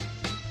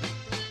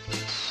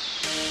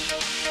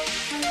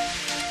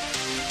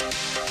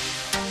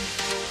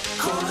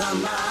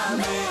רמה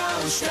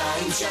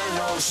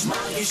 102.3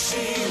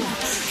 מרגישים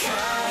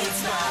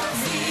קיץ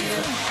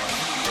באוויר.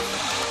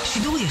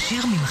 שידור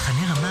ישיר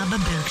ממחנה רמה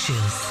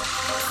בברקשירס.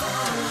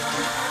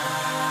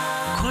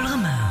 כל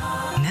רמה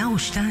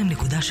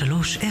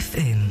 102.3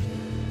 FM.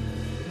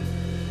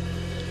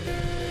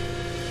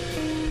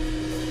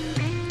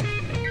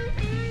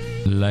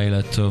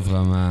 לילה טוב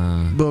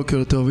רמה.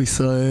 בוקר טוב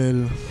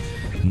ישראל.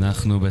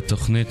 אנחנו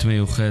בתוכנית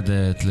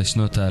מיוחדת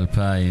לשנות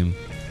ה-2000.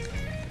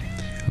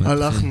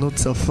 הלכנו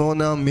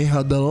צפונה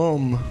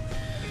מהדרום.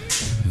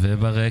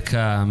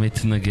 וברקע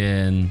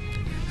מתנגן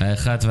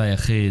האחד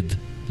והיחיד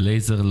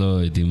לייזר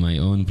לויד עם My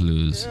Own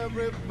Blues.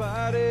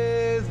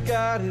 Everybody's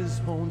got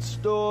his own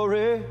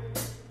story.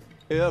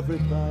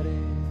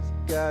 Everybody's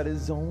got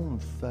his own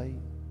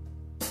fight.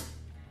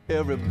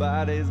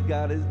 Everybody's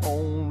got his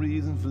own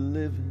reason for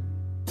living.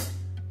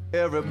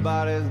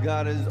 Everybody's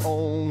got his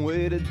own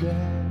way to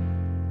die.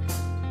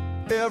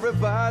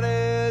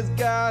 Everybody's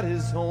got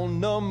his own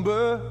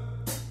number.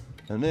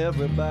 And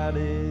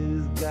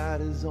everybody's got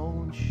his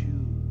own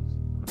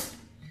shoes.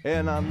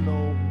 And I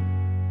know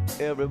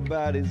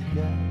everybody's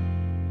got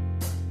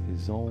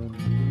his own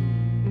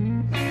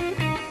blues.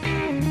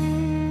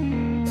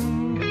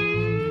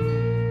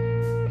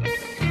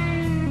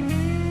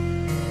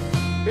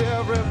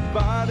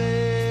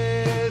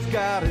 Everybody's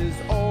got his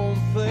own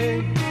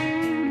thing.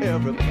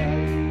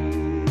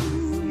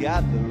 Everybody's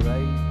got the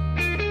right.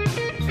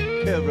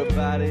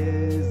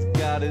 Everybody's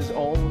got his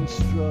own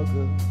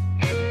struggle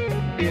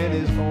in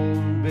his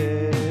own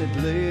bed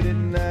late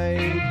at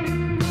night.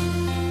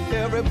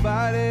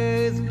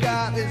 Everybody's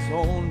got his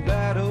own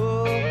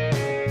battle.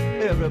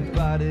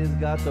 Everybody's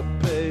got to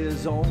pay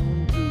his own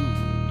dues.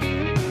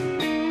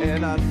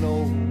 And I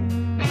know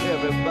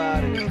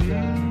everybody's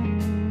got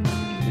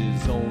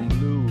his own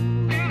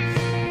blues.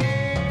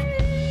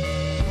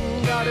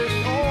 Got his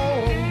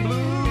own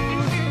blues.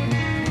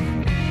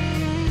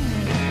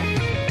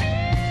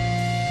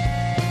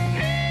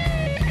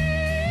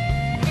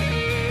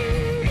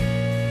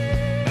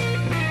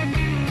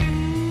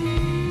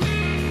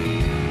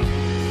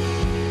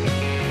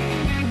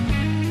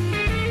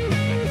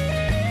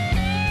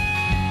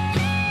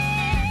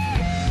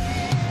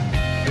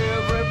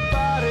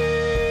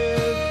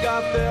 Everybody's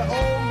got their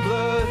own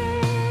blood,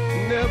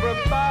 and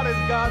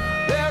everybody's got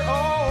their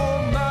own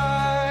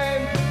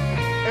mind.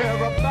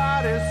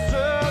 Everybody's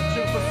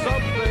searching for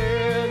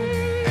something.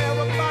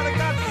 Everybody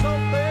got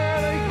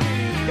something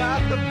he's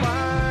got to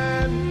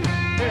find.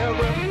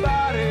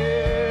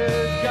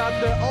 Everybody's got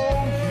their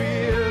own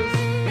fears.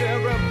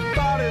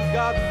 Everybody's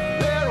got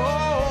their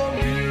own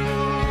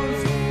views.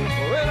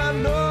 And I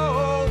know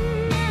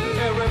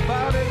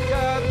everybody's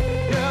got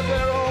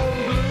their own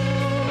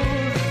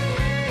blues.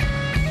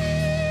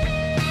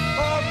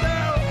 Oh,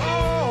 their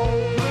own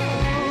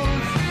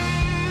blues.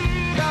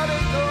 Got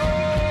it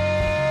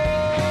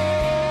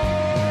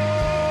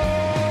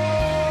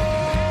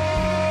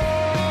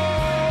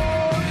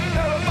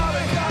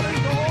everybody got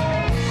his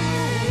own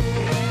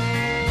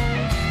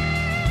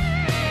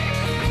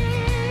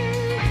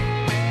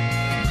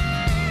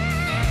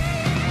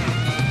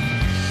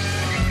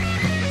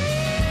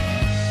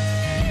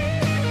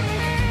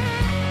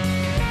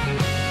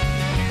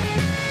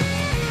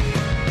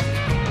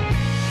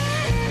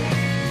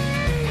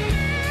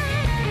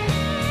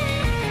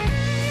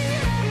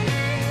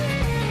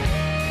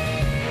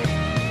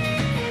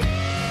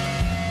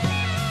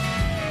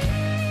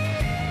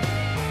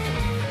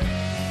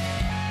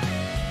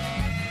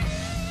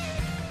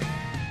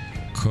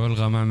כל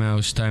רמה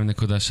 102.3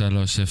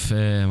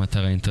 FM,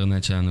 אתר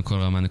האינטרנט שלנו, כל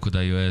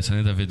רמה.us.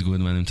 אני דוד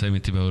גודמן, נמצאים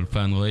איתי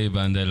באולפן רועי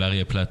בנדל,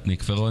 אריה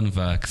פלטניק ורון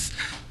וקס.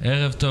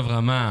 ערב טוב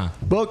רמה.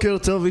 בוקר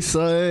טוב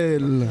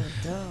ישראל.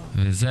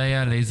 וזה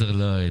היה לייזר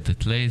לויד.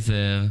 את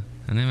לייזר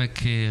אני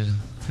מכיר,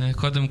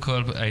 קודם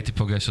כל הייתי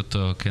פוגש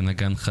אותו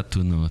כנגן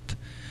חתונות,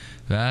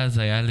 ואז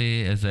היה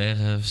לי איזה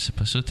ערב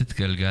שפשוט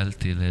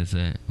התגלגלתי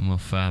לאיזה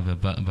מופע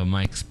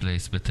במייקס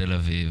פלייס בתל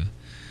אביב,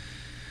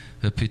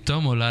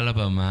 ופתאום עולה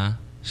לבמה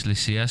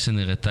שלישייה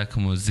שנראתה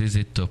כמו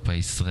זיזי טופ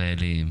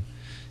הישראלים,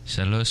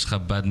 3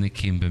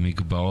 חבדניקים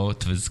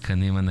במגבעות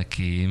וזקנים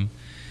ענקיים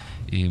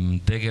עם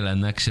דגל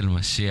ענק של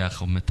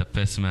משיח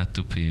ומטפס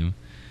מהטופים,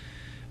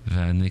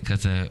 ואני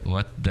כזה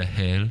what the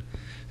hell.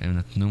 הם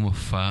נתנו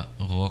מופע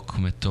רוק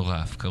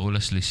מטורף, קראו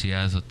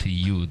לשלישייה הזאת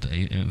יוד,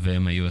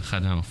 והם היו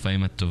אחד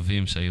מהמופעים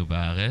הטובים שהיו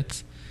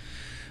בארץ.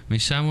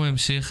 משם הוא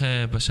המשיך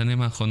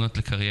בשנים האחרונות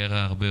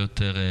לקריירה הרבה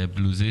יותר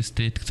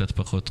בלוזיסטית, קצת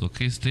פחות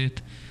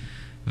רוקיסטית,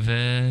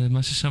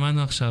 ומה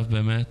ששמענו עכשיו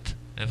באמת,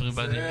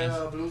 everybody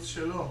זה הבלוז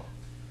שלו.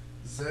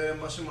 זה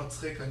מה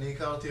שמצחיק, אני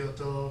הכרתי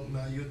אותו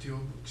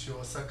מהיוטיוב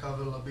כשהוא עשה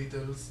קאבר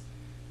לביטלס.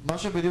 מה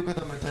שבדיוק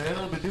אתה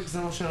מתאר, בדיוק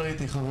זה מה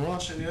שראיתי, חבורה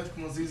שנראית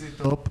כמו זיזי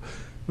טופ,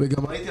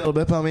 וגם ראיתי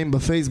הרבה פעמים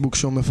בפייסבוק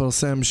שהוא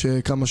מפרסם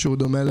שכמה שהוא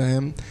דומה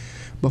להם.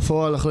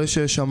 בפועל, אחרי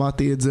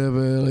ששמעתי את זה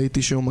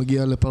וראיתי שהוא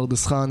מגיע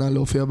לפרדס חנה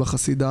להופיע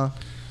בחסידה,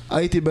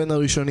 הייתי בין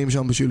הראשונים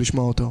שם בשביל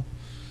לשמוע אותו.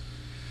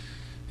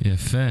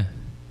 יפה,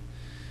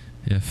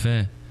 יפה.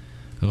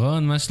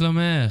 רון, מה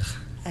שלומך?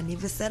 אני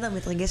בסדר,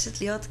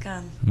 מתרגשת להיות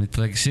כאן.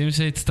 מתרגשים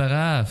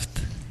שהצטרפת.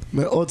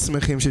 מאוד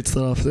שמחים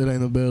שהצטרפת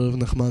אלינו בערב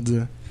נחמד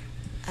זה.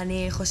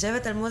 אני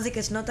חושבת על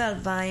מוזיקה שנות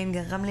ה-2000,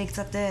 גרם לי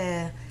קצת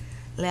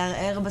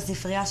לערער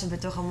בספרייה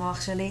שבתוך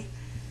המוח שלי.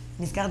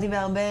 נזכרתי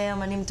בהרבה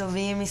אמנים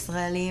טובים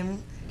ישראלים,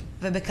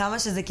 ובכמה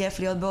שזה כיף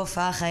להיות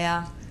בהופעה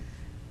חיה.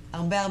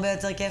 הרבה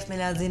יותר כיף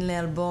מלהזין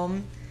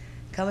לאלבום.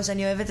 כמה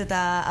שאני אוהבת את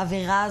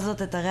האווירה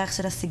הזאת, את הריח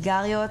של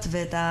הסיגריות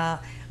ואת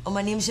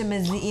האומנים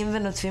שמזיעים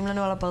ונוטפים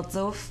לנו על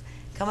הפרצוף.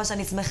 כמה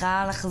שאני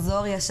שמחה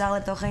לחזור ישר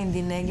לתוך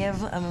האינדי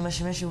נגב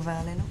הממשמש ובא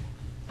עלינו.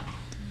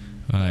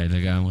 וואי,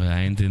 לגמרי,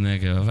 האינדי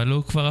נגב. אבל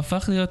הוא כבר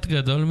הפך להיות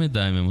גדול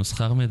מדי,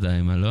 ממוסחר מדי,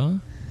 מה לא?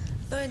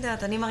 לא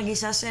יודעת, אני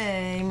מרגישה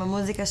שעם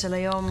המוזיקה של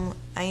היום,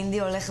 האינדי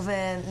הולך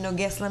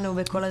ונוגס לנו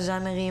בכל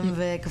הז'אנרים,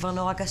 וכבר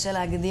נורא קשה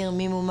להגדיר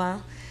מי ומה.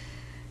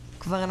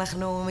 כבר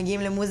אנחנו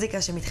מגיעים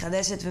למוזיקה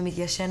שמתחדשת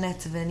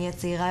ומתיישנת, ונהיה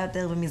צעירה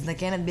יותר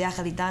ומזדקנת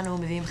ביחד איתנו,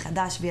 מביאים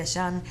חדש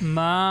וישן,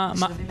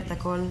 משלבים את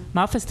הכל.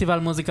 מה הפסטיבל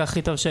מוזיקה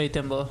הכי טוב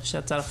שהייתם בו,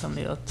 שיצא לכם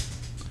להיות?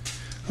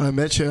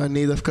 האמת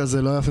שאני דווקא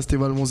זה לא היה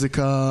פסטיבל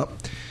מוזיקה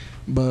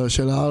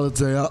של הארץ,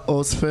 זה היה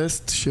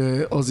אוזפסט,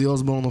 שעוזי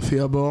אוסבורן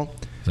הופיע בו.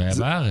 זה היה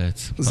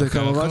בארץ. זה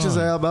כמובן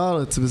שזה היה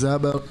בארץ, וזה היה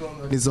בירקון,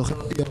 אני זוכר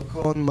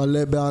ירקון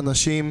מלא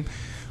באנשים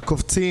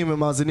קופצים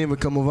ומאזינים,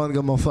 וכמובן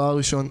גם ההופעה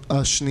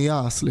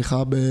השנייה,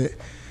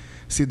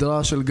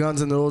 בסדרה של Guns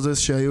N' Roses,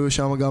 שהיו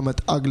שם גם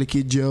את Ugly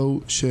Kid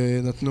Joe,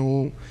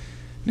 שנתנו,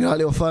 נראה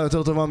לי הופעה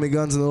יותר טובה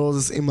מ-Guns N'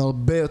 Roses, עם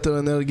הרבה יותר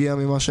אנרגיה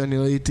ממה שאני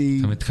ראיתי.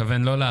 אתה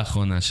מתכוון לא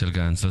לאחרונה של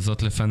גאנס,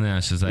 לזאת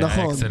לפניה, שזה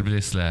היה אקסל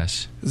בלי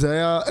סלאש. זה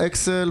היה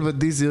אקסל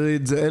ודיזי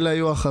ריד, אלה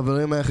היו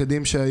החברים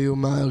היחידים שהיו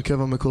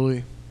מההרכב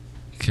המקורי.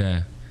 כן.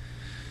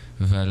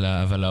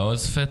 אבל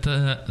האוזפט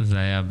זה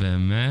היה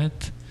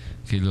באמת,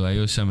 כאילו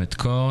היו שם את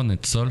קורן,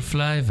 את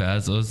סולפליי,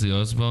 ואז עוזי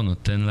אוסבורן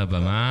נותן לה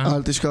במה.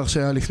 אל תשכח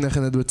שהיה לפני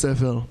כן את בית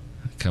ספר.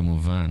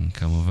 כמובן,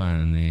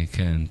 אני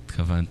כן,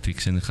 התכוונתי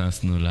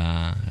כשנכנסנו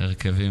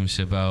להרכבים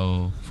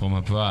שבאו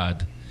from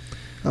abroad.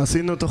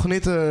 עשינו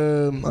תוכנית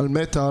על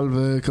מטל,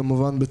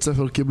 וכמובן בית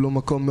ספר קיבלו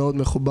מקום מאוד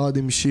מכובד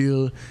עם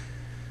שיר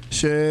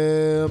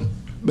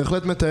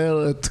שבהחלט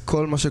מתאר את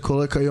כל מה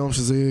שקורה כיום,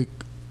 שזה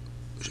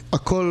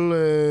הכל,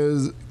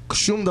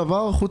 שום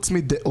דבר חוץ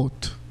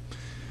מדעות.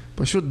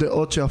 פשוט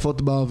דעות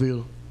שעפות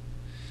באוויר.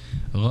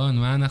 רון,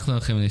 מה אנחנו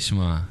הולכים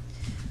לשמוע?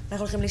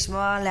 אנחנו הולכים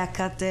לשמוע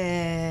להקת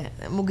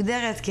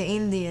מוגדרת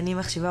כאינדי, אני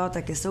מחשיבה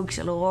אותה כסוג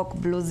של רוק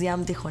בלוז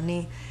ים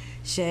תיכוני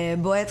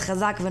שבועט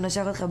חזק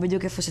ונושך אותך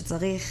בדיוק איפה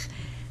שצריך.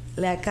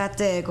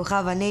 להקת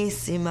כוכב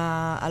הניס עם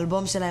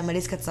האלבום שלהם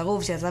הדיסק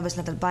הצרוב שיצא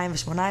בשנת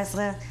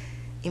 2018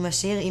 עם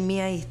השיר עם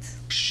מי היית.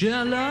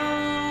 כשהלכת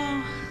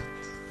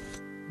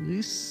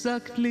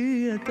ריסקת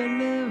לי את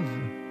הלב,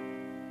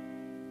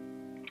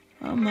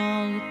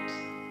 אמרת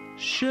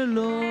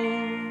שלא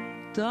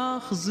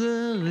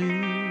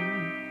תחזרי,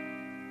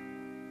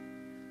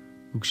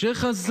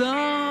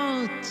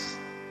 וכשחזרת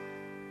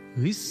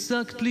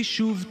ריסקת לי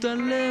שוב את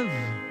הלב,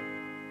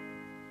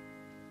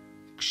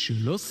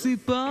 כשלא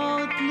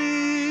סיפרת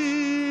לי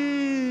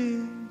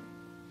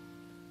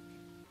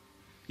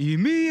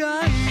עם מי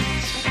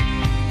היית.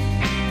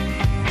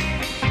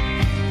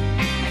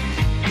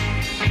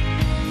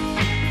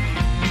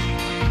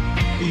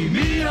 עם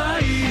מי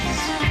היית?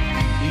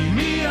 עם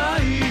מי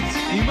היית?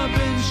 עם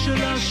הבן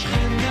של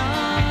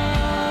השכנה,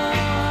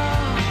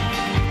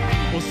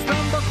 או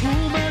סתם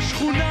בחור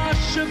מהשכונה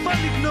שבא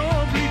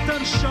לגנוב לי את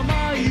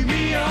הנשמה? עם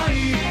מי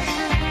היית?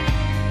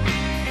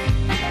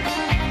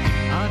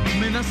 את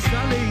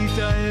מנסה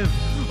להתאהב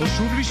או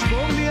שוב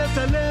לשבור לי את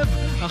הלב,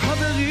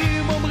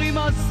 החברים אומרים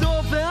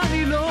עזוב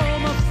ואני לא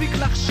מפסיק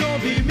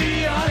לחשוב. עם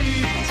מי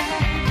היית?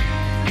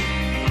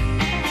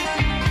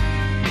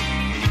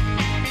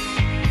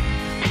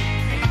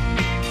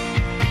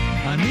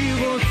 אני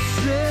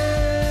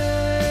רוצה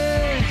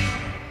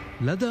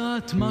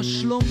לדעת מה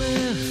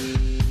שלומך,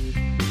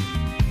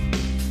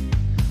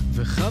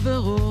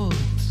 וחברות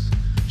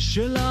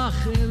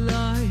שלך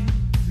אליי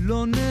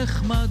לא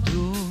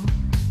נחמדות.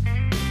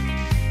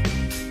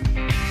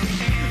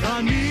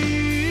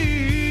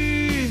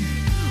 אני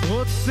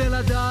רוצה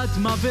לדעת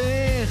מה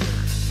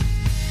ואיך,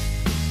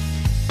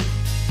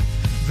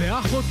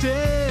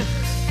 ואחותך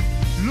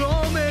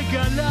לא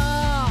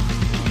מגלה.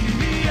 עם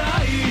מי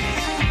היית?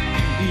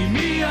 עם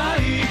מי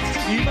היית?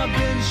 עם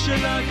הבן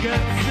של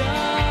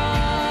הקצר,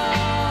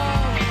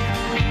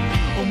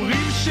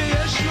 אומרים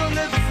שיש לו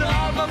לב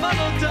זהב אבל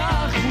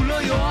אותך הוא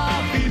לא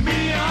יאהב. עם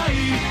מי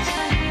היית?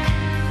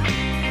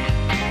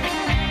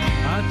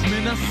 את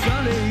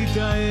מנסה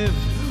להתאהב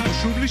או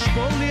שוב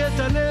לשבור לי את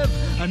הלב,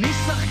 אני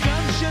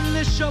שחקן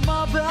של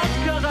נשמה ואת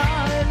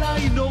קרה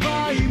אליי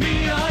נורא. עם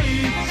מי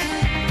היית?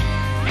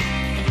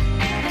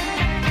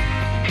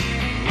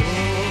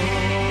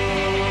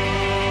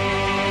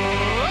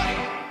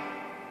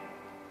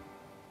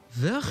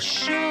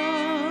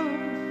 ועכשיו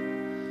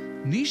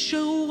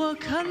נשארו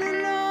רק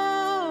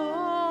הלילות,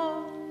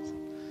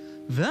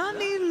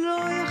 ואני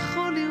לא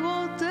יכול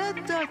לראות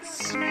את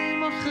עצמי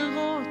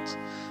אחרות,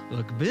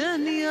 רק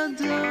בין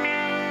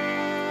ידיים.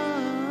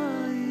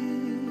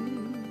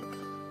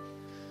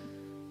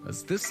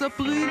 אז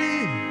תספרי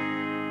לי,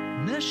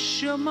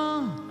 נשמה,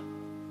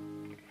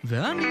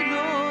 ואני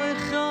לא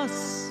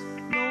אכעס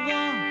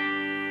נורא.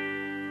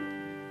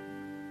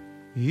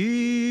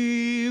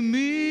 עם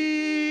מי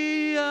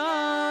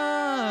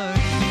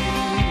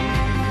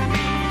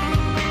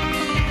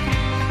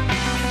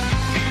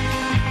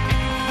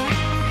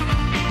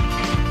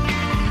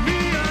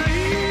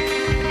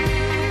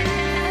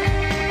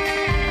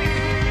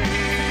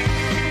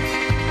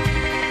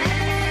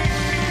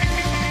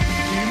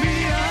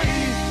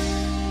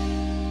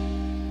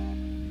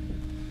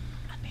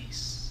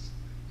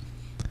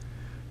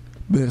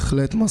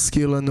בהחלט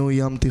מזכיר לנו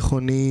ים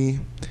תיכוני,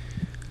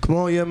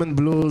 כמו ימן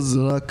בלוז,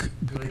 רק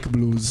גריק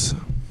בלוז.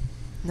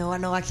 נורא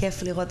נורא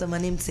כיף לראות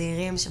אמנים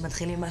צעירים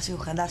שמתחילים משהו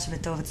חדש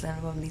וטוב אצלנו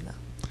במדינה.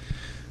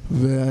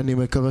 ואני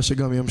מקווה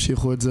שגם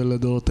ימשיכו את זה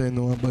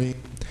לדורותינו הבאים.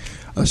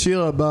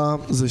 השיר הבא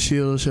זה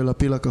שיר של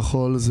הפיל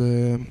הכחול,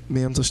 זה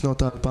מאמצע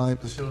שנות ה-2000,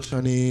 זה שיר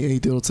שאני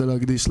הייתי רוצה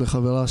להקדיש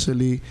לחברה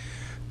שלי,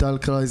 טל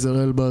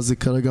קרייזר אלבז, היא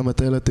כרגע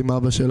מטיילת עם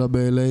אבא שלה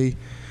ב-LA.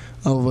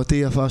 אהובתי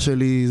יפה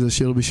שלי, זה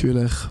שיר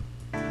בשבילך.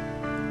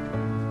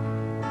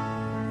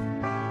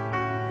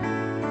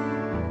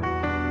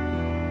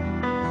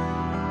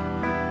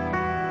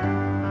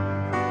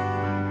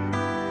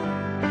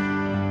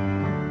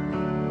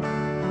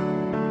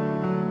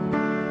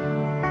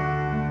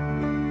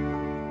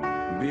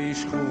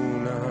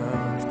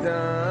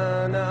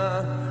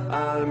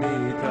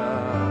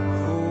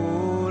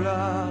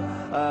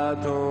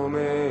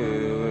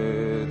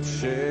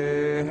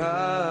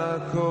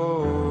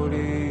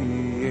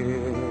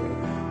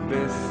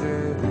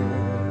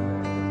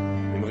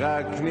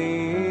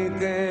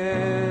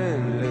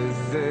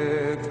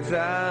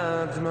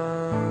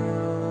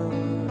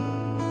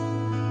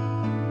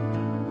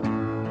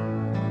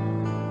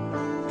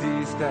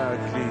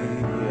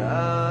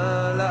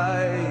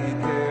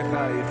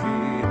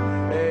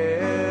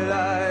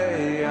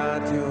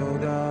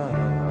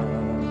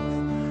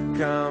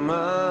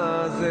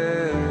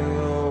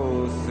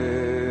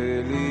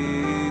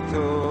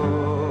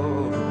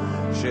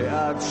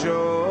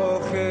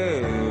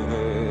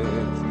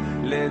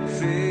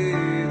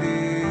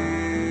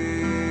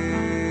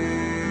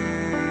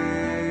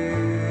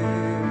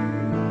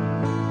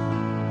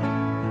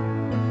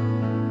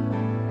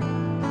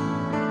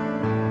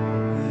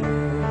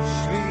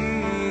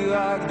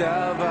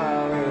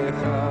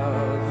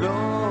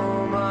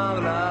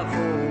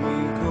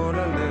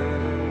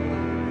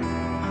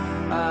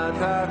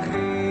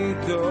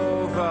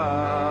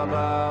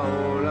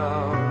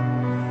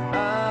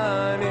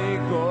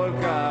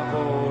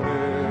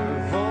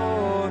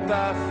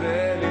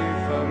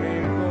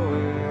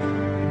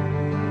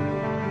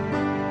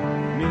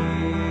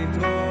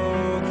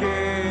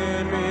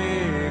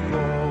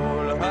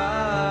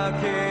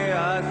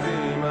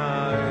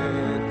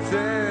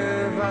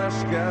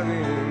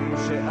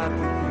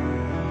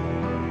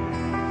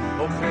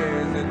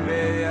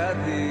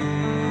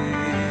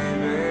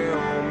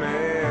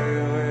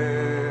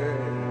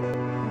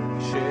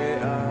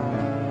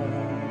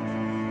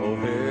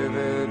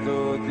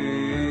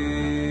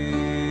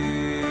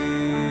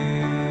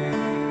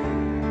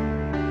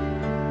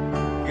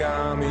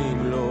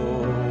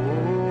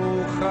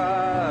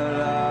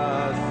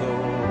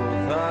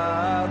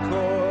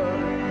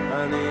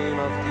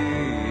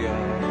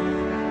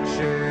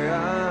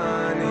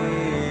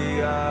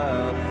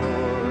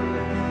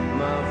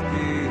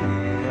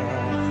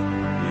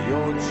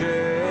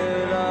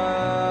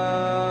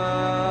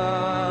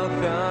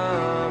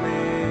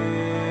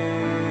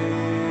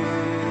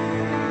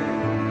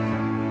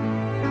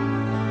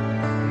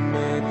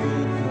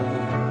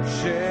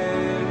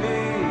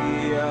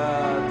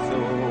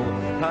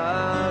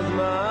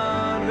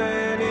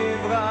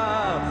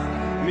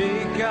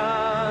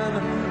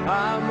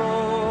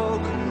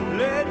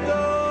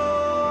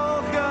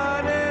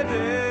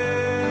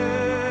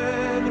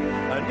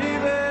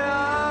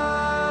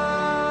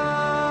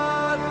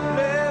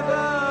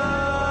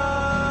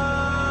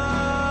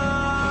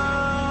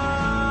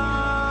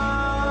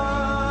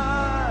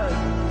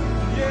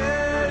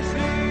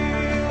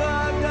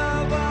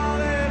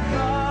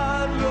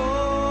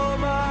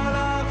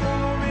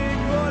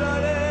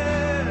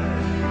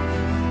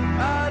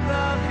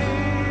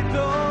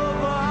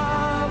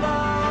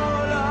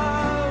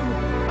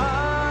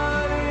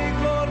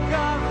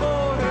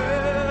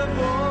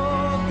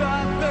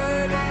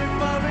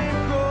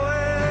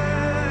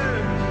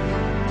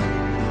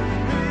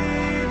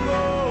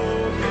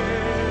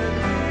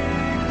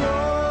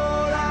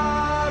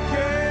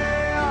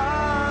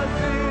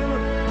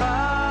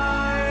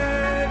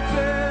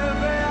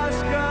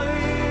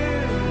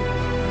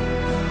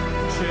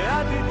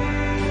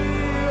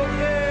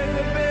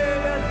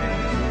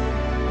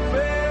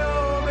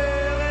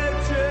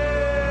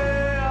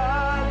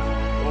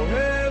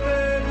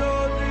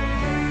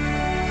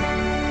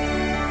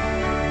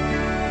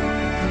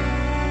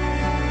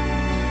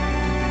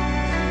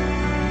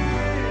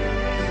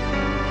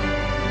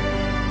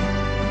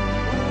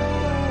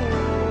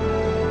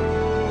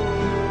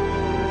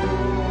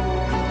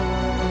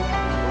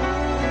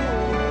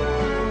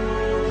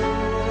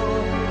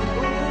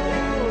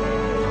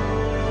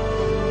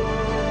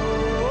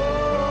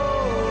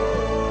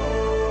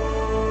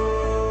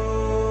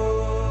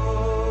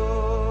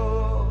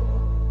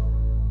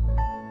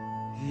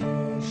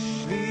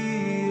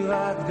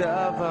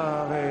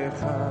 דבר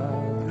אחד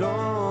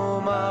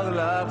לומר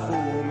לך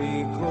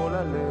ומכל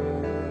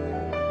הלב,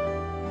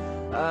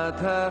 את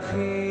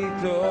הכי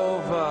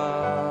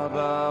טובה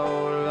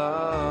בעולם.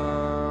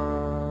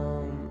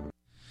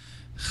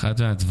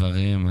 אחד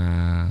מהדברים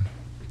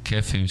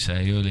הכיפים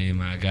שהיו לי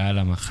עם ההגעה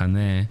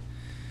למחנה,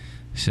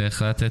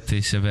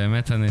 שהחלטתי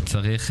שבאמת אני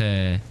צריך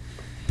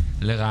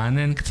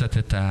לרענן קצת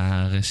את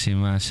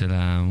הרשימה של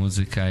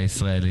המוזיקה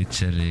הישראלית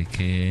שלי,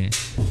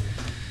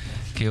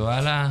 כי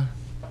וואלה,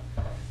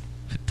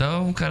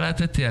 פתאום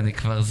קלטתי, אני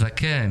כבר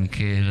זקן,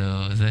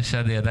 כאילו, זה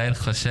שאני עדיין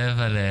חושב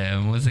על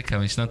מוזיקה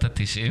משנות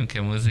ה-90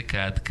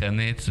 כמוזיקה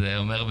עדכנית, זה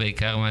אומר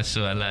בעיקר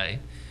משהו עליי.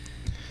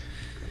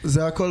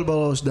 זה הכל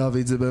בראש,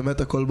 דוד, זה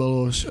באמת הכל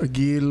בראש.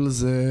 הגיל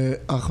זה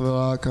אך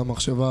ורק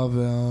המחשבה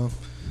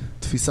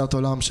והתפיסת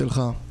עולם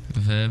שלך.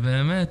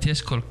 ובאמת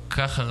יש כל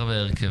כך הרבה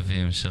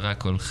הרכבים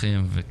שרק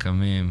הולכים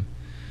וקמים,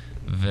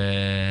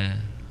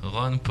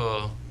 ורון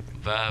פה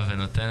בא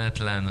ונותנת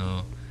לנו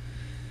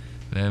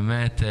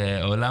באמת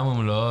עולם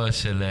ומלואו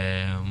של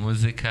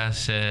מוזיקה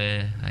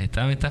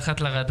שהייתה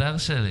מתחת לרדאר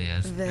שלי.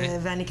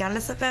 ואני כאן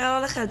לספר על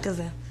עוד אחד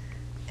כזה.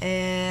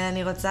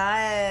 אני רוצה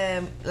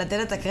לתת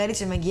את הקרדיט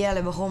שמגיע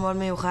לבחור מאוד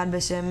מיוחד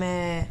בשם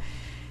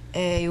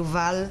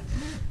יובל.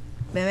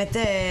 באמת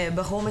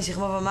בחור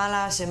משכמו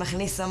ומעלה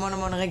שמכניס המון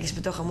המון רגש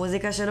בתוך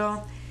המוזיקה שלו.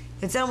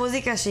 יוצר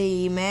מוזיקה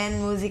שהיא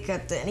מעין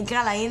מוזיקת,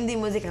 נקרא לה אינדי,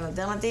 מוזיקת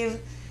אלטרנטיב.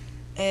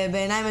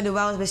 בעיניי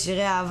מדובר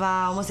בשירי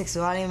אהבה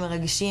הומוסקסואליים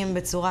מרגשים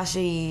בצורה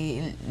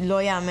שהיא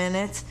לא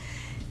יאמנת.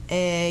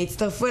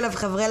 הצטרפו אליו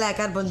חברי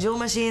להקת בונג'ור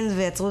משינס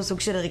ויצרו סוג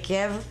של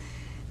הרכב.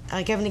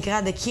 הרכב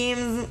נקרא The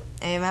Kims,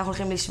 ואנחנו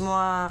הולכים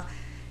לשמוע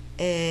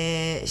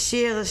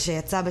שיר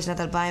שיצא בשנת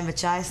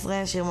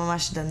 2019, שיר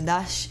ממש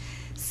דנדש,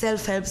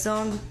 Self-Help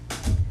Song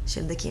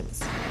של The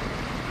Kims.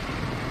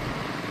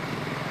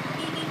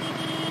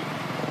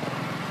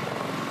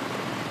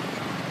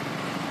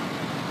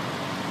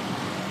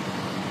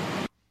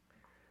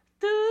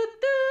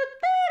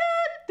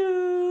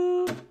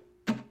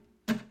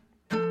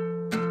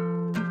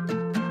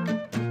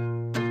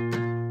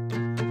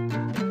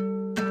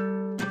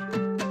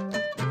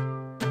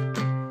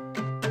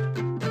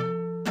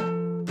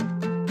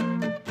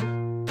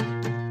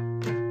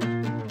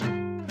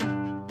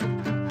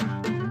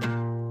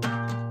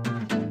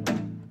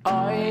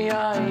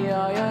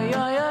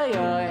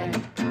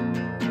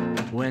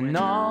 When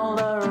all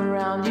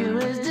around you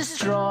is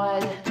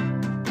destroyed,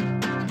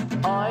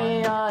 oi,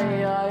 oi,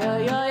 oi,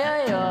 oi, oi,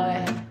 oi, oi.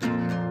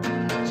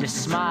 Just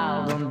smile,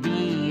 don't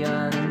be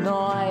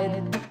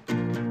annoyed.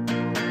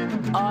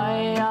 Oi,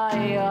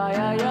 oi, oi,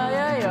 oi, oi,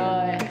 oi,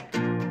 oi.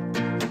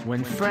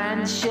 When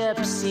friendship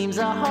seems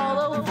a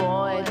hollow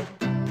void,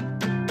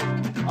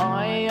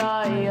 oi,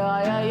 oi,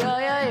 oi, oi,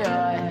 oi, oi,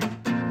 oi.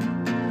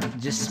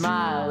 Just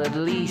smile, at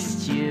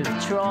least you've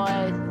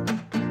tried.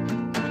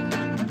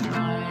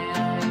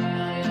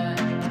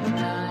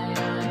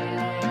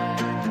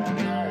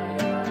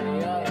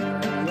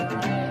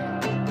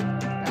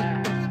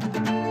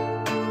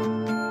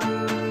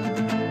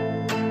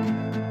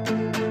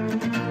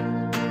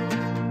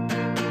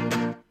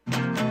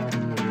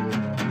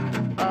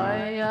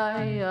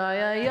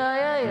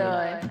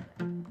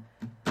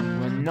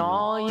 When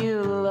all you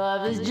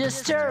love is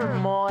just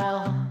turmoil,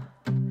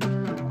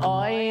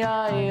 oi,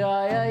 oi,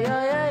 oi, oi,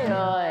 oi, oi,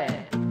 oi.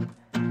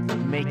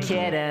 Make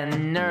it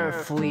an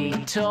earthly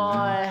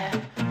toy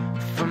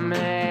for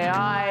me,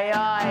 oi,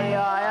 oi,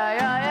 oi, oi,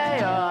 oi, oi,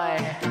 oi.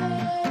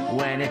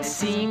 When it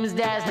seems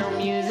there's no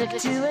music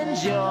to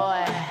enjoy,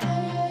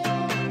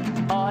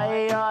 oi,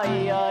 oi,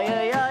 oi,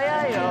 oi, oi,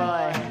 oi,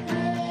 oi.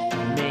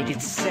 Make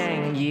it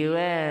sing you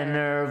in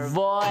her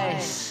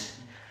voice.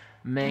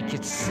 Make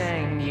it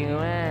sing you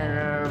in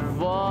her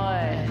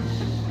voice.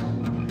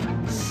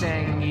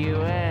 Sing you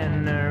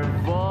in her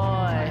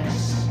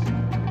voice.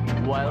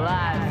 While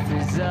life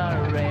is a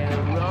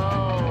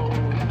railroad,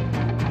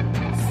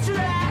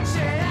 stretch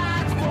it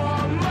out for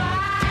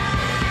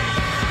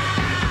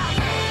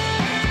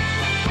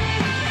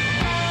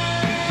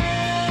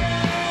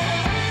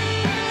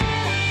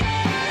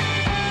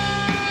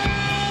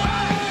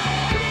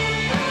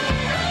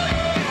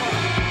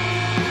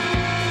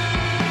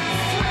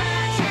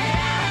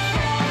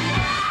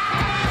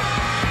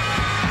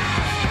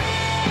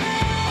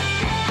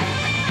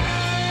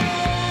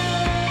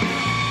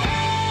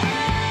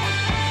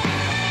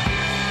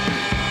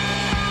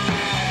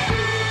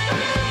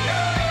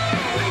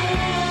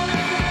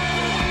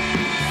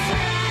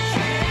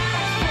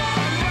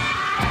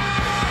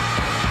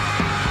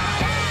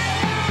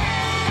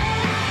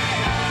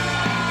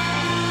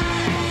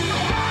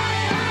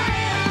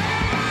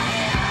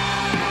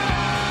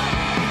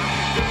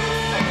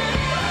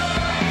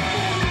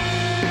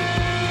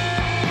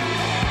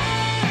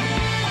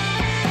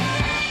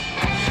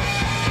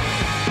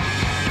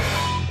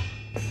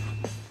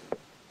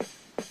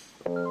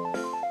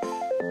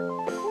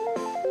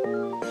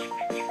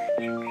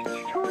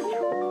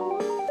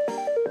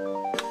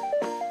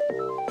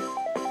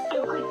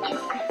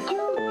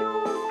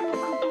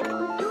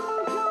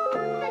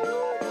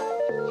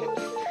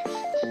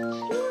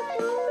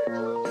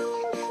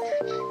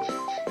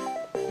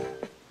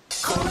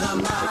כל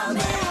רמה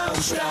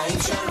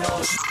 102.3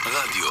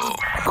 רדיו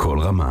כל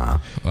רמה.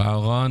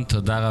 וואו רון,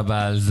 תודה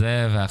רבה על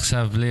זה,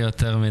 ועכשיו בלי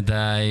יותר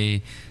מדי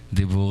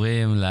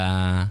דיבורים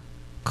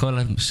לכל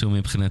שהוא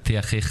מבחינתי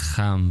הכי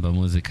חם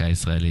במוזיקה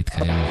הישראלית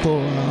כיום.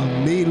 פה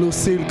מילו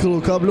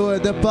סילקרו, קבלו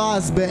את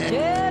הפס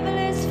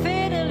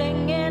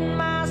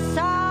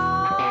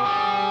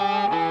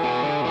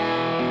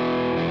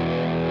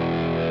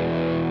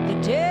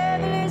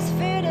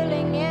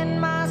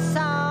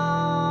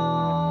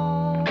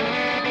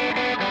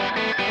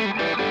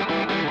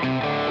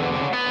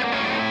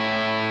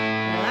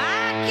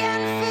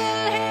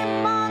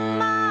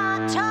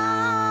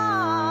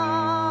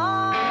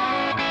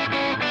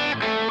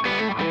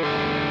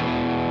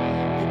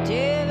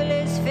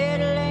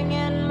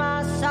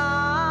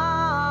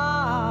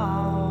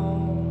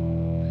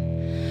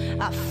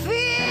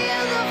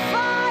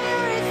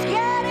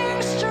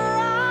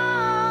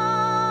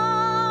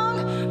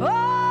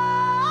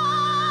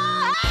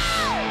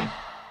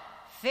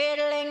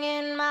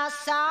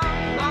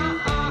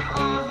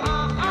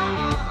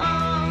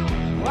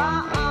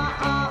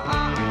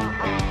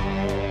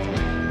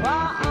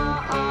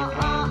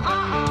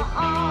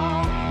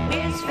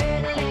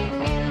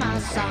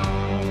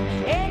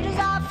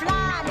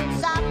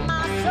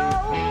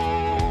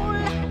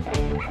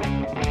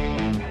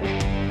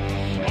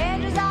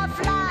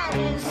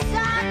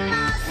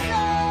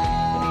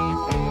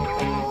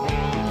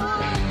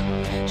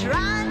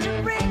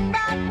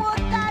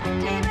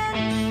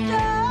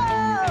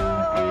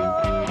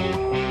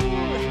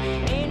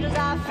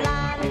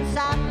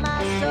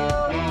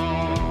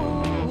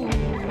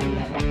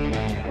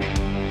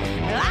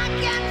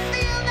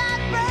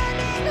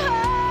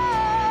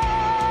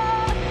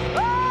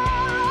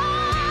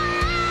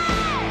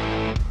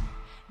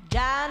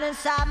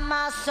inside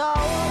my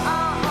soul.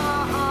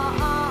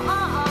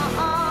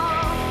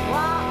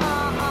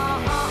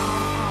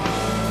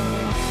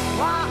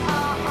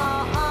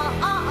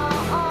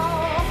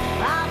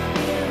 I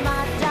feel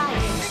my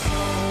dying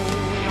soul.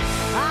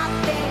 I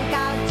think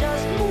I'll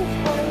just move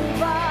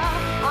over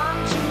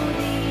onto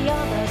the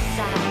other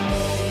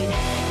side.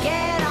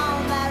 Get on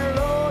that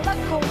roller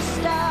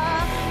coaster.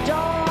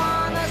 Don't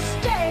wanna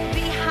stay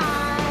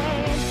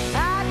behind.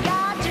 I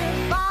got to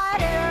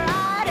fight it,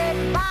 ride it,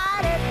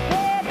 fight it,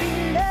 baby,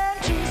 learn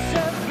to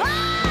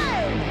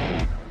survive.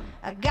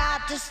 I got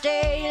to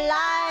stay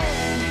alive.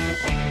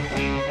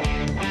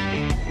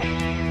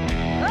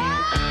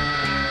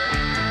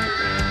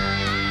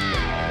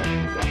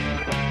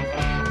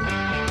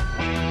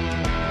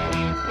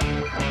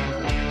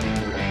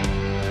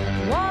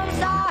 Once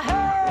I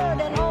heard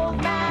an old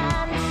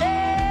man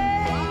say,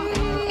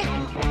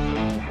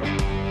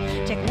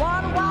 take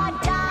one white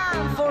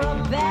dime for a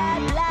bad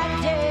black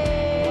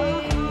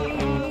day.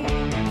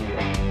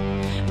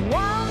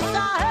 Once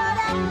I heard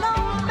an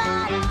old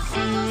man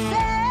say,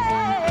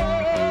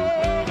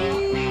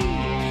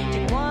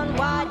 take one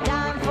white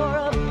dime for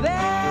a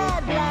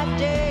bad black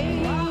day.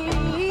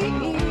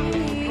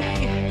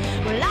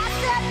 Well, I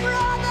said,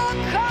 brother,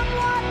 come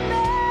what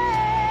may.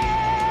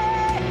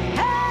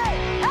 Hey,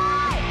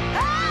 hey,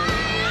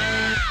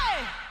 hey,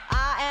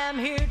 I am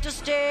here to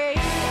stay.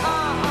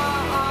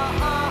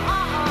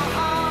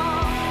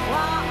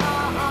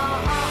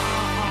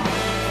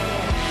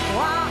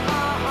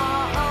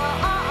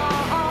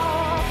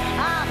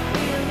 I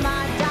feel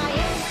my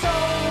dying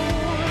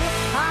soul.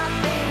 I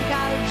think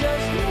I'll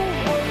just move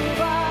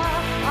over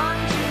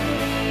onto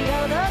the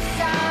other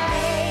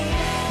side.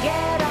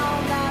 Get on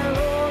that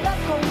roller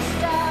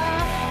coaster.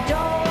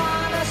 Don't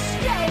wanna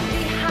stay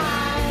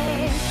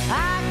behind.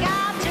 I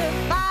got to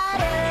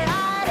fight it,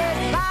 ride it,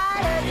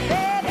 fight it,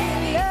 baby,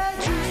 learn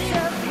to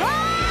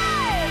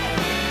survive.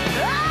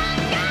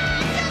 I got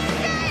to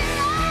stay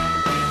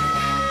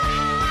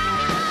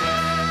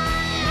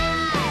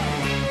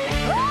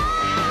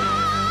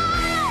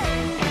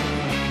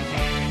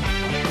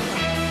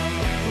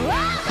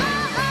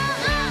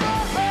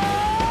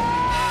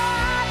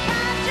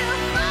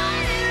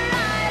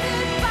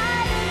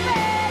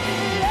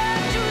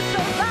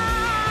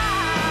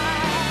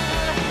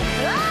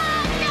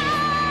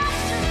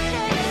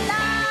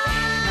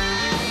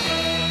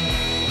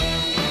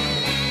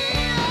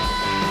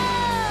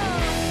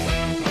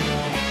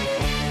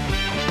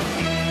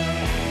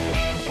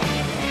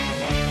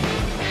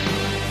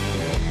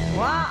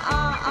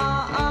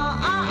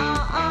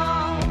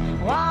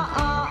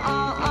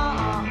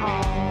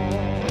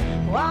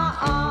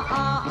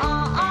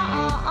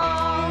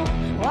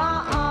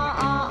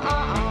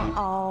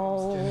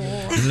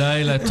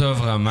לילה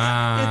טוב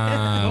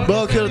רמה.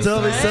 בוקר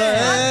טוב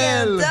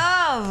ישראל. בוקר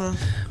טוב.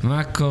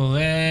 מה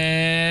קורה?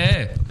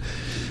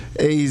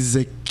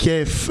 איזה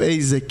כיף,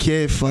 איזה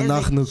כיף,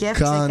 אנחנו איזה כיף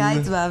כאן.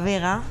 שקיץ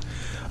באוויר, אה?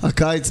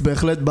 הקיץ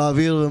בהחלט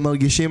באוויר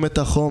ומרגישים את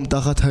החום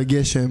תחת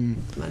הגשם.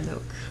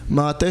 בדיוק.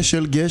 מעטה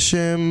של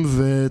גשם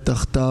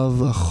ותחתיו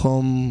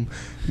החום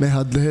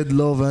מהדהד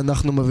לו,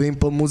 ואנחנו מביאים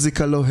פה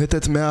מוזיקה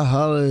לוהטת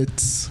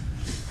מהארץ.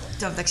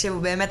 טוב, תקשיבו,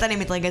 באמת אני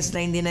מתרגשת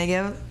לאינדי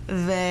נגב,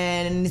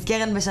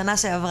 ונזכרת בשנה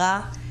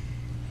שעברה,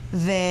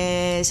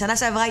 ושנה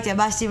שעברה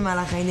התייבשתי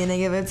במהלך האינדי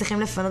נגב, והם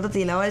צריכים לפנות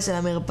אותי לאוהל של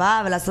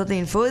המרפאה ולעשות לי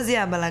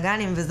אינפוזיה,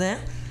 בלגנים וזה.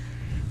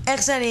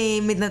 איך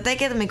שאני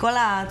מתנתקת מכל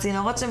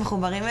הצינורות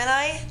שמחוברים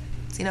אליי,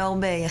 צינור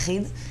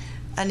ביחיד,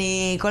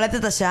 אני קולטת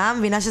את השעה,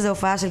 מבינה שזו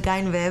הופעה של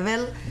קין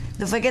והבל,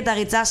 דופקת את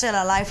הריצה של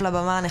הלייף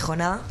לבמה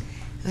הנכונה,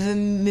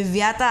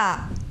 ומביאה את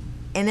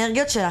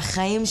האנרגיות של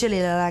החיים שלי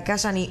ללהקה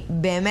שאני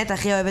באמת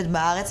הכי אוהבת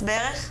בארץ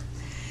בערך.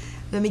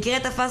 במקרה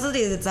תפס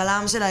אותי איזה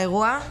צלם של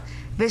האירוע,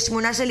 ויש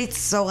תמונה שלי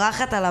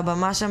צורחת על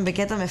הבמה שם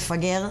בקטע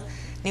מפגר.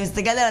 אני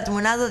מסתכלת על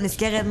התמונה הזאת,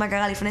 נזכרת מה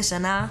קרה לפני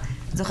שנה,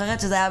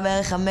 זוכרת שזה היה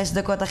בערך 5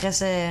 דקות אחרי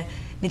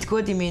שניתקו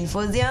אותי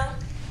מאינפוזיה,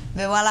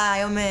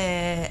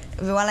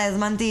 ווואלה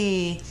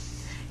הזמנתי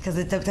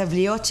כזה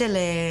טבליות של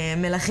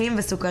מלחים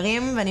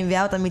וסוכרים, ואני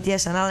מביאה אותם איתי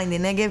השנה לאינדי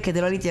נגב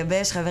כדי לא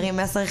להתייבש. חברים,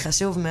 מסר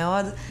חשוב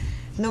מאוד.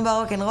 תנו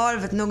ברוק'נ'רול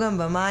ותנו גם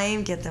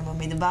במים, כי אתם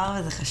במדבר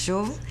וזה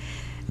חשוב.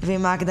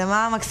 ועם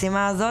ההקדמה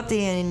המקסימה הזאת,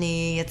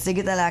 אני אציג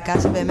את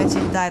הלהקה שבאמת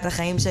שינתה את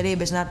החיים שלי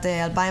בשנת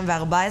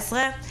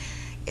 2014.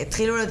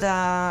 התחילו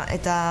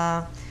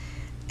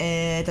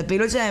את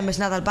הפעילות שלהם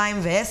בשנת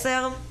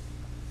 2010.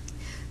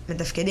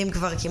 מתפקדים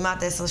כבר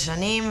כמעט 10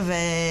 שנים,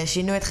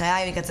 ושינו את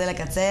חיי מקצה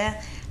לקצה.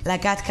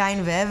 להקת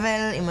קין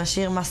והבל עם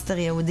השיר מאסטר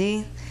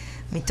יהודי,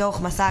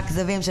 מתוך מסע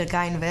הכזבים של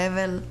קין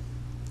והבל.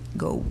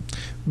 גו.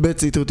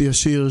 בציטוט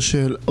ישיר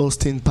של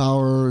אוסטין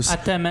פאוורס,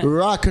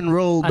 רוק אנד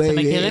רול בייבי. אתם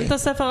מכירים את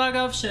הספר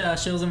אגב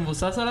שהשיר זה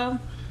מבוסס עליו?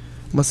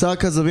 מסע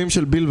הכזבים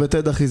של ביל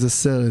וטד, אחי, זה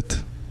סרט.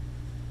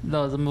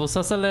 לא, זה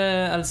מבוסס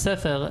על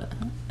ספר.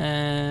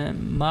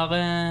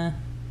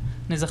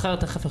 אני זוכר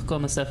תכף איך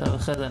קוראים הספר,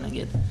 אחרי זה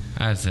נגיד.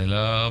 זה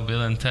לא ביל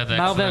אנד טד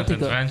אקסלנט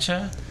אדוונצ'ר?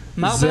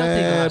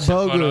 זה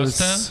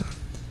בוגוס.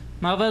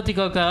 מר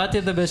ורטיקו, קראתי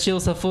את זה בשיעור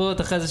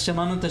ספרות, אחרי זה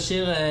שמענו את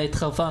השיר,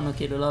 התחרפנו,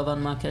 כאילו, לא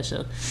הבנו מה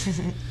הקשר.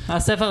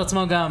 הספר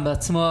עצמו גם,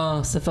 בעצמו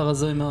ספר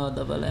הזוי מאוד,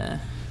 אבל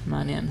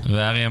מעניין.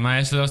 ואריה, מה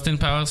יש לאוסטין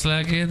פאוורס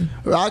להגיד?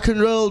 Rock and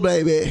roll,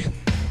 baby.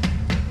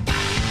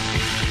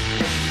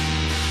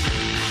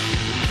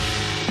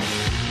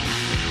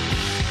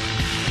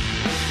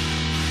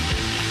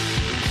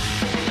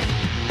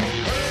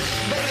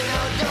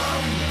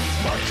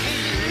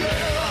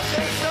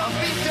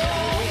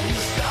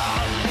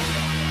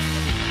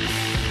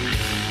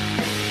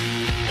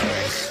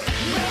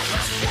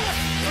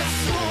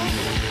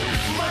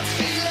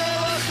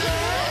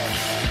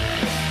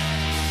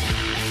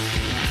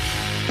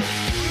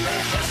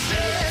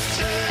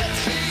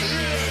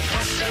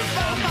 Survive.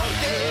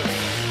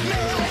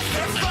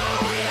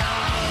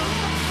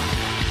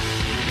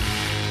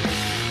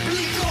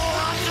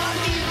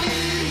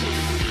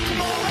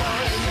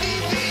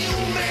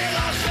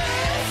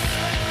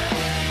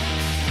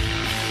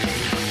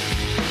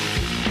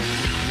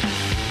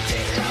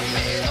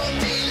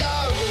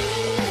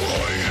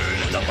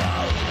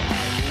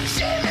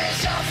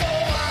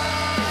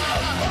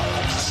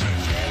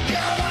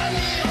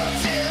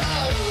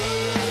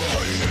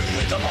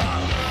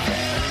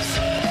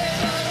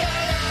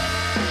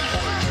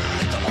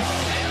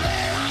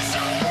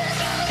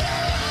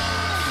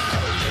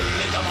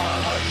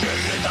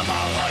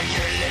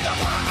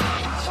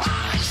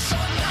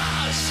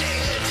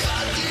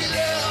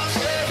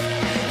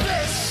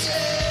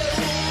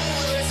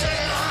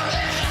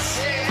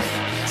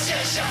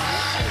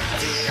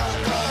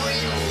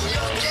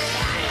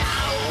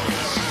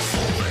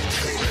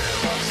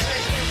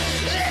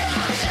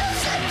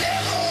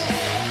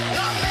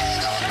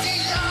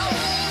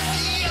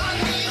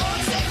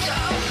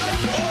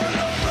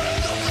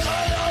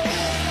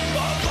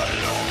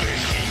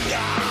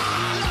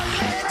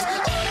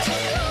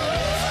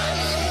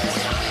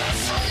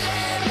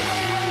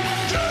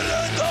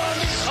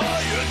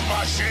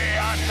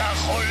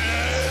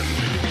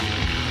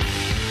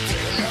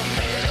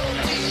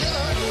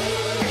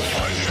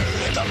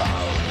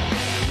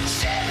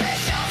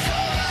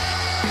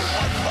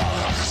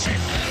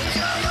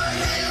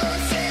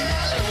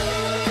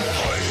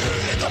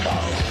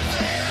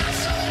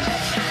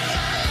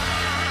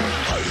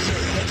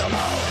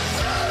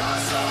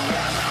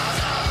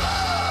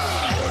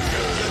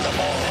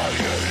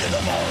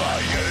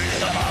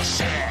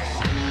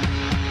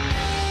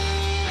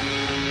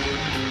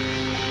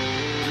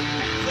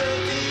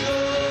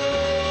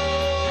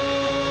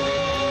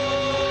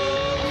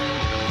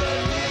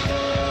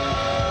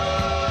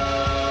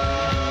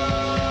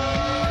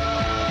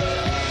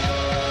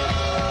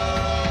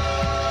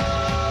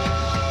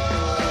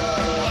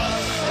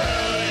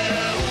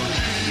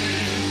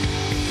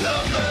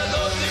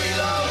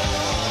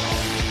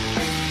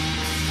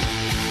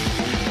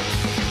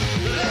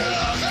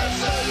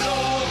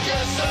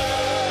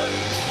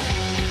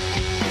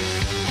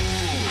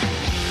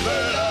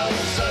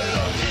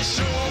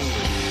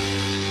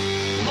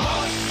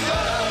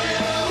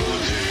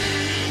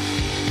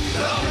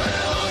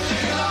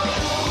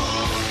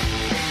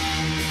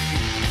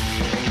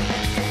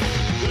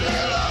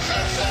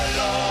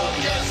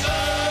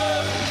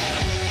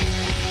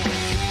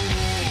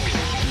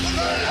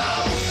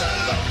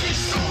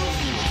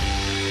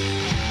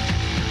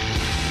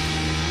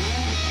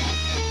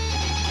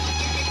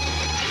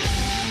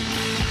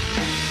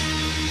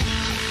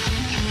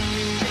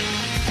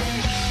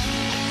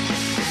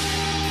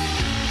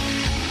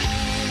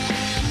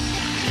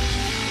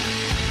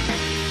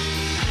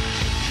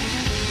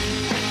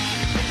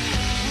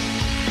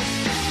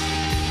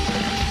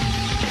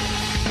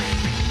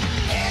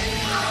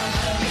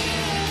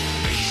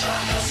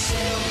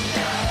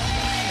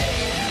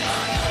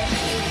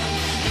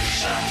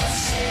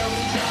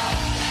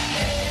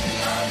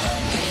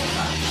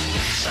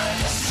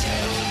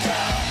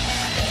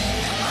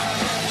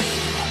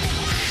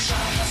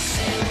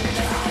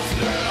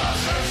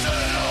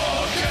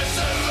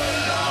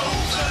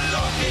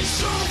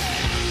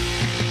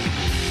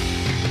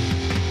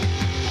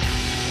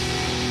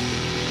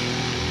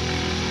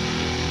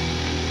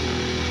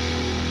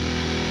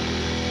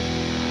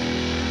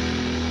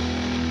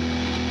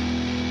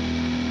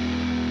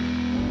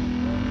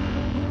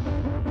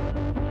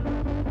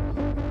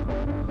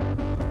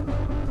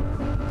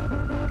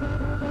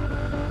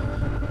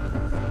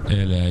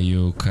 אלה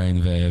היו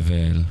קין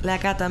והבל.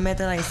 להקת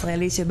המטל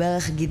הישראלית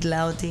שבערך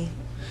גידלה אותי.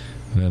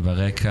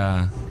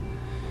 וברקע,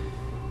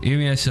 אם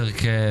יש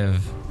הרכב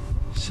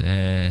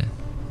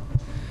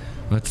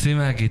שמוציא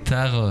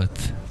מהגיטרות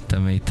את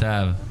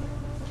המיטב,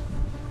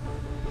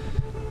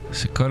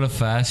 שכל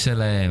הופעה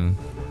שלהם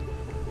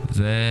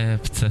זה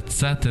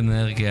פצצת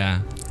אנרגיה,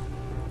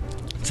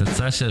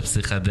 פצצה של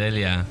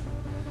פסיכדליה,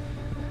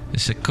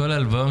 ושכל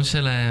אלבום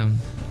שלהם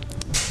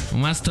הוא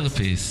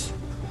מאסטרפיס,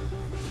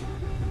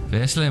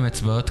 ויש להם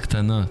אצבעות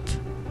קטנות.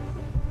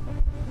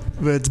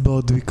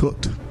 ואצבעות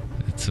דביקות.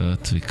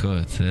 אצבעות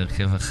דביקות, זה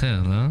הרכב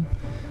אחר, לא?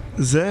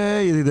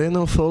 זה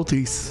ידידינו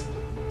פורטיס.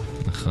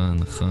 נכון,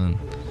 נכון.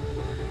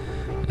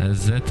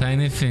 אז זה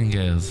טייני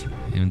פינגרס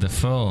עם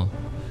The Four.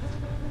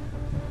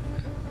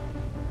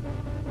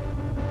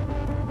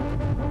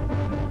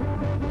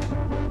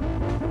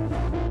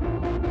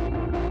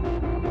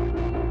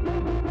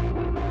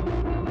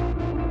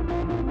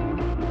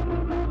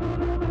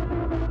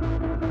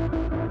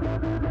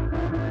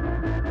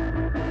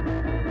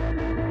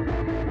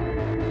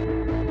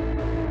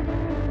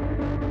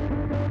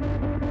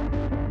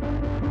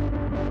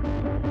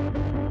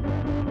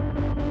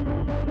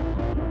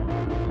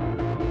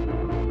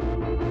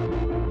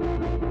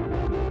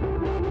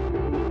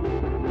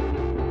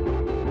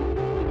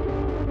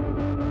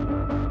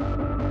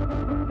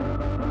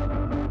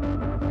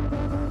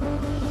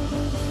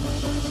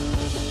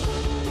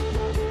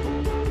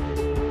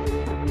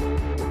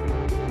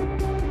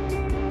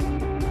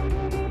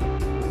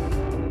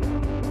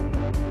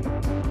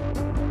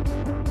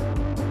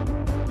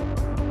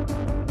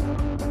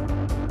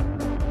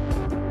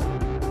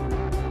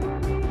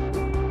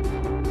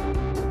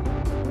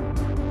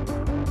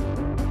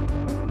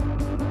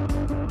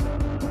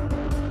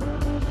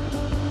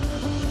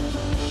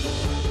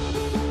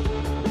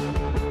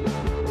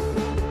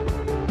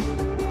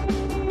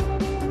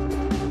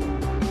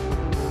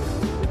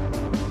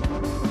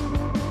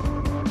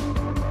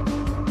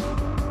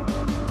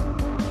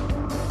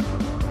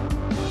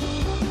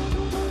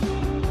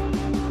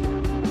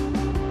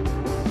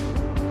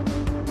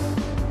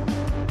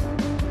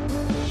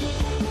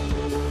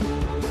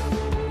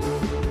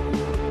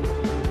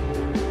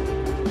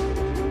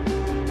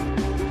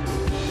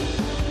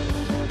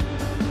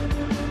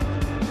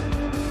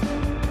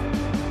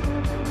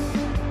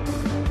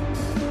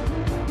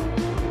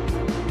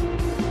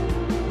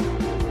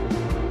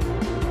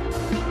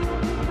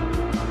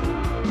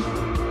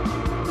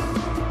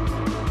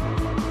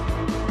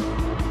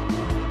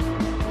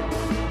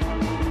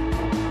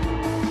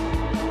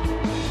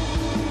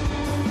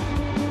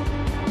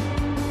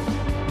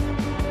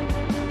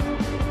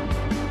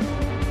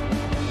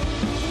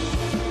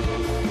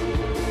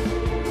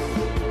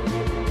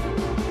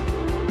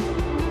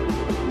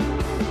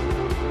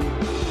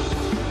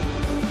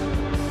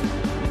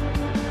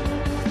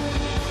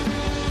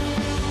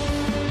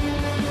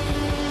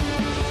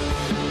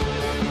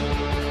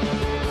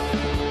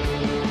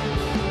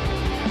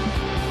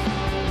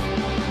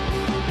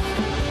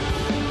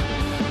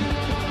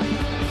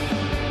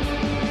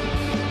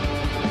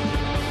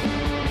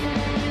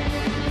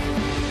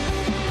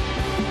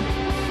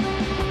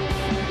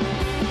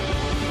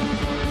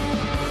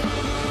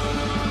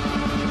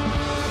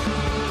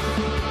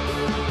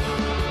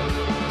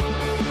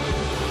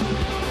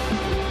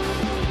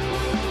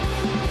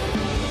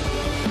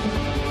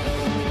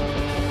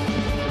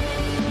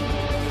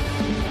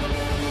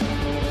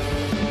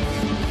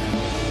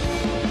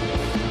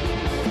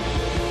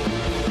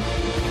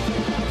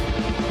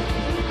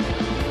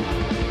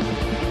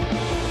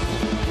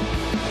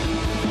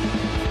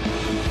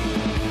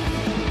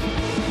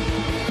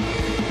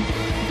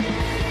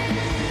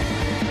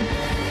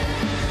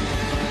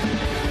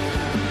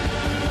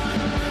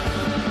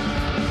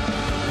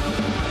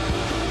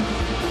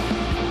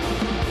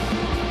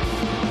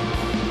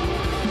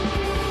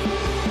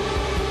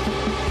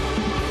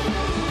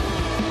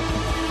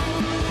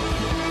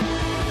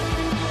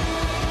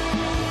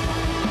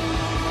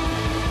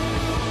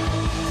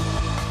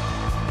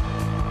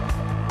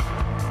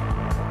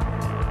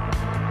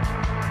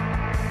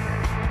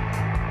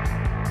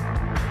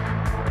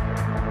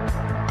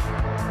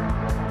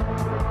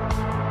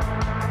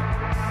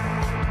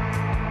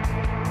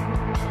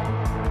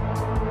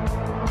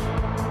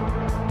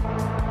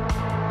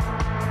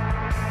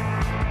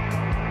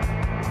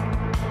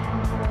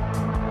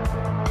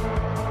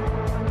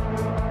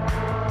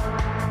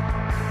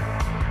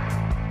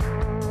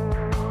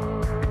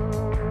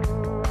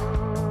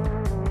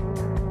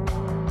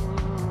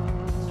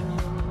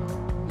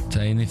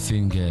 טייני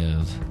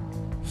פינגרס,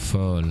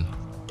 פול.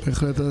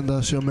 בהחלט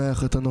אתה שומע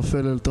את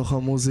הנופל אל תוך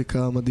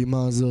המוזיקה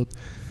המדהימה הזאת.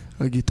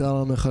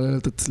 הגיטרה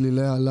מחללת את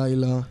צלילי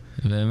הלילה.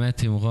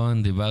 באמת, עם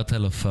רון, דיברת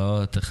על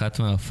הופעות. אחת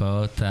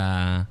מההופעות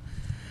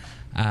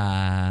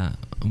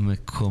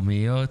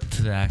המקומיות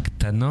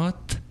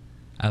והקטנות,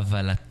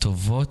 אבל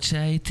הטובות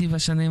שהייתי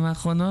בשנים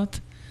האחרונות,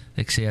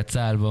 וכשיצא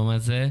האלבום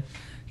הזה,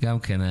 גם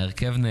כן,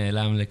 ההרכב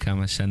נעלם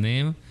לכמה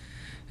שנים,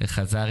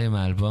 וחזר עם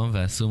האלבום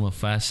ועשו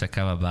מופע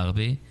שקה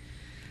בברבי.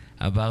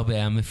 הברבי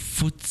היה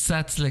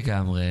מפוצץ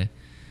לגמרי,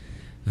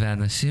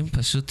 ואנשים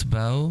פשוט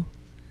באו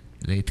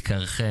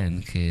להתקרחן,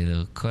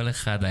 כאילו כל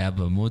אחד היה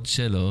במוד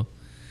שלו,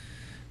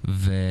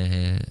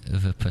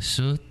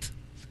 ופשוט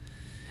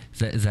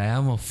זה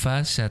היה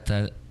מופע שאתה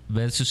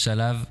באיזשהו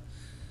שלב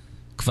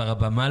כבר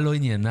הבמה לא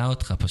עניינה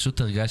אותך,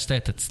 פשוט הרגשת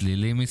את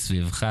הצלילים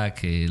מסביבך,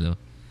 כאילו.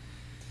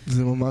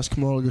 זה ממש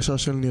כמו הרגשה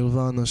של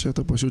נירוונה,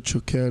 שאתה פשוט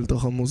שוקע אל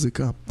תוך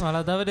המוזיקה.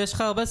 וואלה, דוד, יש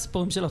לך הרבה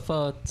סיפורים של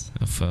הופעות.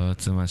 הופעות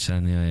זה מה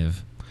שאני אוהב.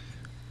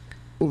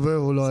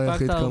 והוא לא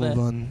היחיד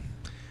כמובן.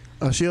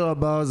 השיר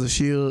הבא זה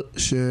שיר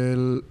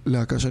של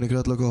להקה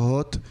שנקראת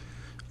לקוחות,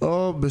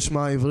 או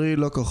בשמה העברי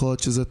לא כוחות,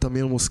 שזה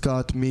תמיר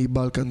מוסקת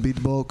מבלקן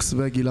ביטבוקס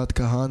וגלעד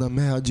כהנא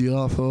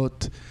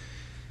מהג'ירפות,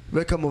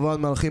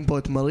 וכמובן מארחים פה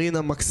את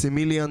מרינה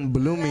מקסימיליאן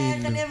בלומין.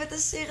 איך אני אוהב את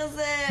השיר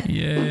הזה.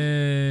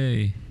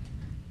 ייי.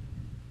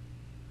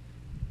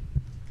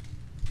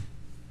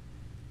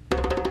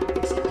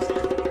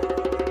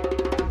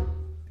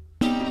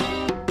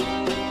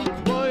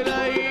 בואי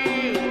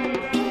לעיר,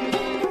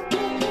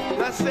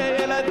 נעשה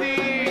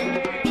ילדים,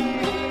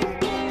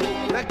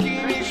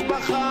 נקים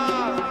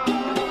משפחה,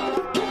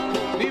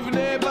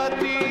 נבנה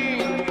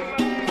בתים,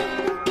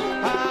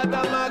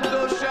 האדמה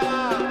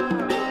קדושה,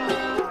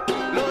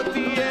 לא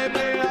תהיה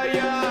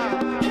בעיה,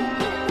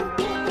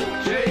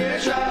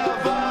 שיש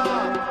אהבה,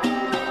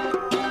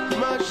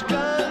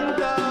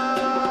 משכנתה.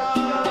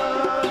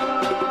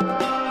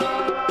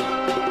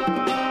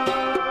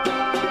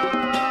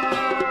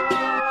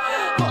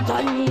 Вот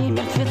они,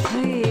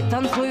 мертвецы,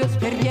 танцуют с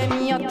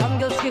перьями от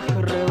ангельских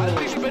крыл,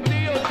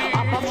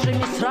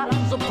 опавшими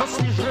сразу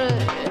после же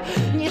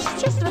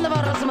неестественного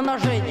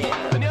размножения.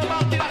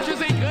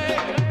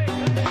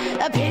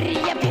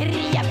 Перья,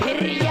 перья,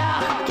 перья,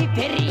 хапки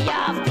перья,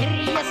 в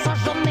перья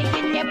сожженные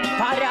не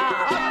парят.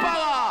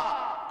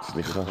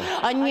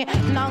 Они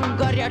на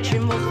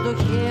горячем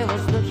воздухе,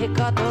 воздухе,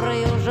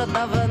 который уже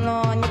давно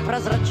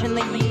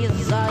непрозрачный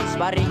из-за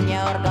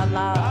испарения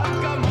органа.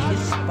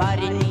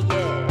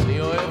 Испарение.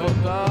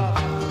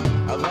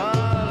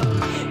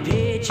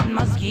 Печень,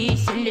 мозги,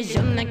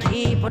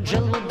 селезенки,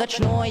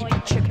 поджелудочной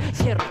печек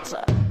сердца.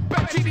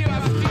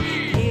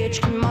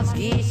 Печень,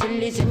 мозги,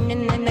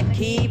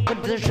 селезенки,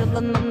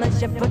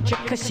 поджелудочной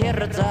печек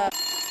сердца.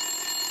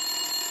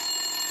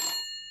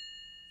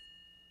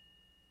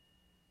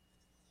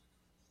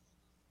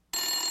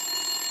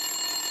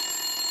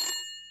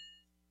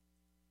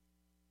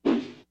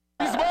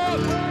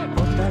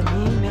 Вот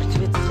они,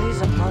 мертвецы,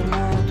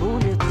 заполняют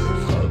улицы.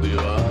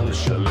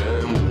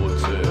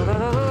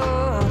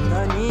 Вот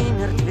они,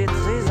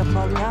 мертвецы,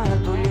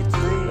 заполняют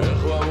улицы.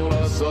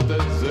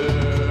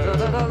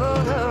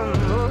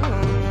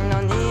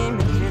 Они,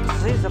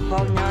 мертвецы,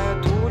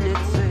 заполняют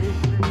улицы.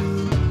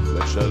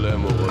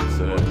 לשלם הוא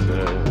רוצה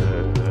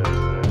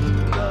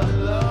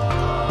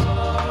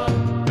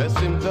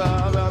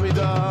בשמחה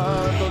ועמידה,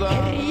 תודה.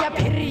 Перья,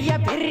 перья,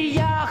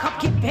 перья,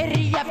 хапки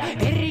перьев,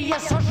 перья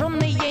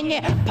сожженные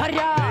не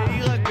парят.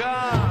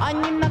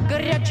 Они на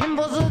горячем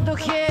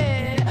воздухе,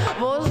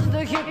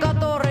 воздухе,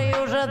 который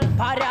уже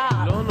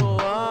парят.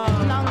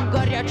 На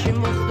горячем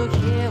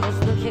воздухе,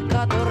 воздухе,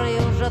 который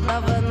уже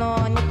давно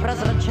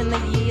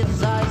непрозрачный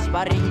из-за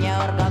испарения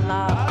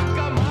органа.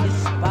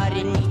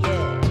 Испарение.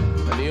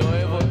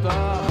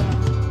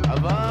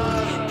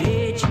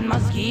 Печень,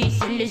 мозги,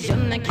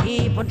 селезенки,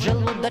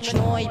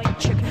 поджелудочной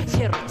печек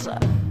сердца.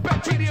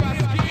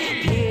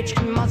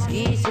 Печень,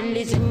 мозги,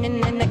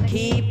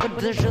 селезенки,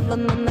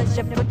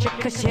 поджелудочной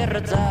печек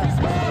сердца.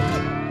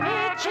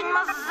 Печень,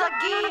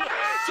 мозги,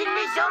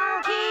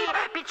 селезенки,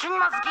 печень,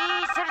 мозги,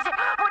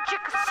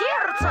 печек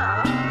сердца.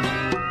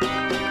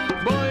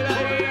 בואי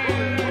לעיר,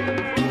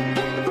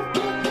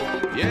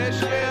 יש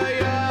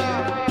בעיה,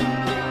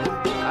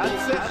 את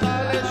צריכה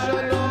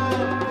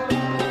לשנות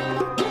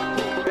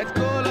את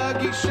כל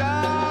הגישה.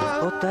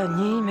 Вот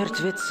они,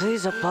 мертвецы,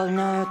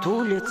 заполняют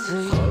улицы.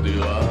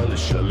 חדירה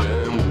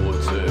לשלם הוא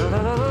רוצה.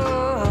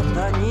 Вот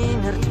они,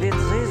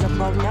 מертвецы,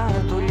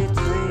 заполняют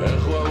улицы.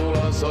 איך הוא אמור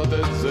לעשות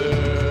את זה?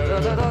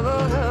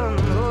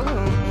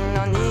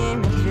 Они,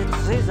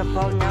 мертвецы,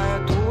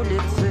 заполняют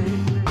улицы.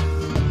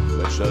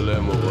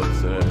 לשלם הוא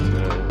רוצה.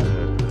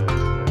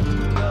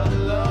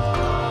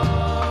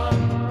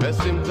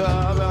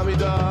 בשמחה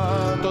ועמידה,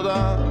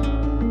 תודה.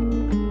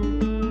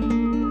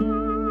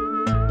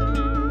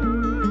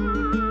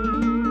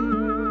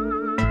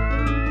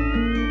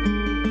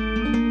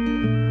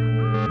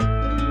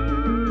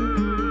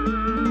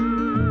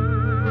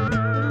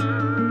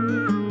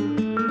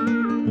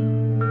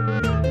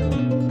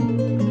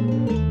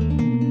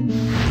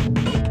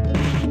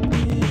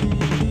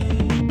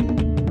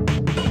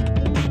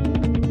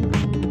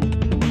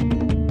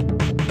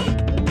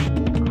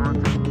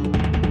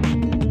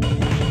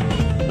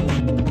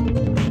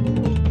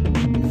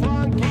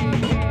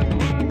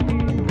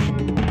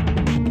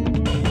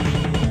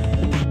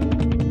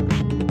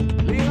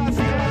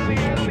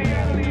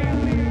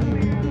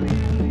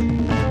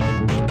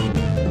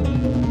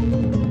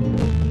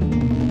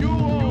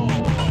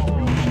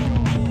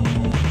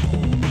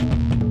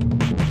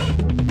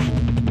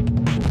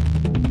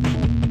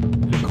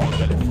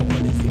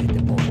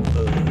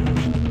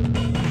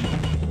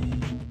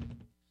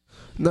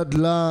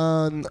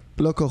 נדל"ן,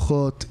 לא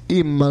כוחות,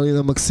 עם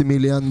מרינה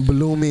מקסימיליאן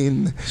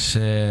בלומין.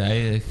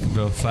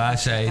 בהופעה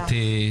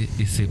שהייתי,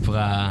 היא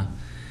סיפרה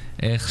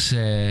איך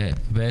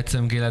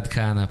שבעצם גלעד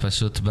כהנא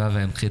פשוט בא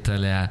והנחית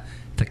עליה,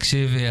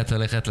 תקשיבי, את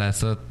הולכת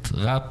לעשות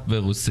ראפ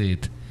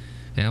ברוסית.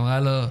 היא אמרה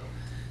לו,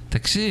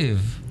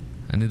 תקשיב,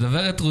 אני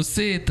דוברת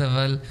רוסית,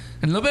 אבל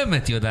אני לא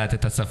באמת יודעת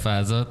את השפה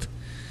הזאת.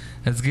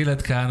 אז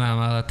גלעד כהנא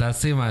אמר לה,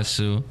 תעשי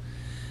משהו.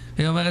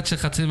 היא אומרת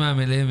שחצי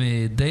מהמילים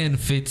היא די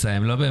הנפיצה,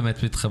 הם לא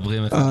באמת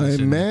מתחברים אחד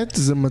לשני. האמת,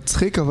 זה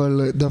מצחיק,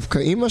 אבל דווקא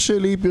אמא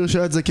שלי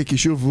פירשה את זה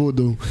ככישוב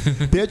וודו.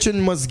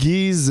 פייצ'ן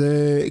מזגי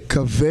זה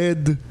כבד,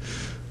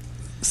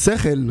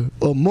 שכל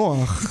או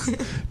מוח.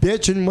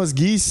 פייצ'ן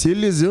מזגי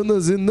селезёна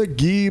זה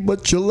נגי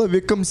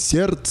בצ'לוויקם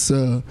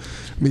סרצה,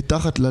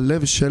 מתחת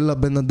ללב של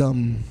הבן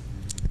אדם.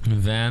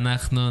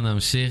 ואנחנו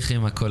נמשיך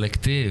עם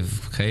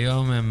הקולקטיב.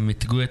 כיום הם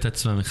מתגו את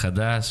עצמם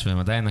מחדש, והם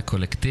עדיין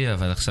הקולקטיב,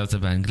 אבל עכשיו זה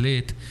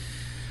באנגלית.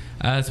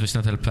 אז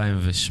בשנת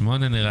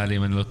 2008 נראה לי,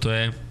 אם אני לא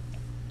טועה,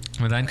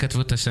 הם עדיין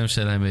כתבו את השם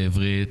שלהם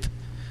בעברית.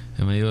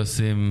 הם היו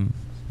עושים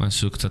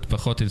משהו קצת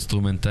פחות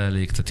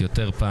אינסטרומנטלי, קצת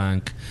יותר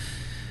פאנק.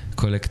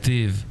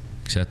 קולקטיב,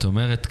 כשאת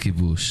אומרת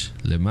כיבוש,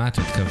 למה את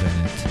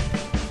מתכוונת?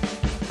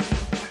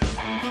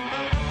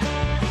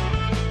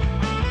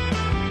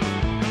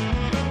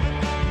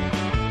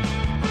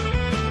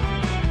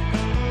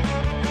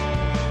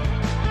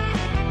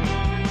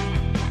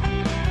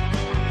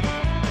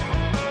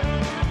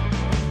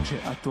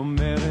 כשאת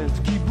אומרת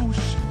כיבוש,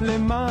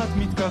 למה את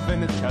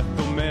מתכוונת? כשאת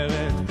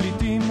אומרת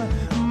פליטים,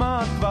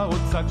 מה את כבר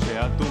רוצה?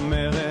 כשאת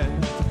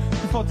אומרת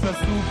תפוץ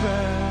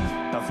לסופר,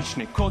 תביא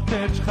 2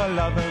 קוטג'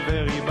 חלב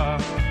וריבה.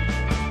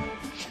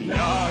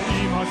 שנייה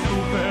עם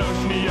הסופר,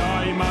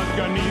 שנייה עם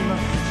הדגנים,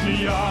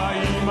 שנייה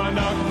עם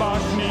הנכבה,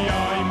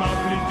 שנייה עם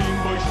הפליטים.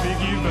 בואי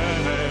שבי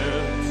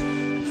גברת,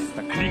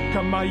 תסתכלי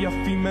כמה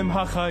יפים הם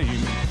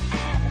החיים.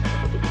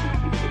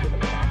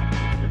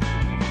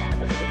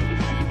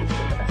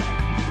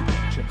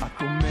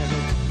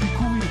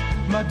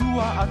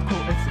 מדוע את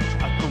כועסת?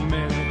 את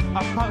אומרת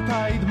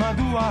אפרטייד,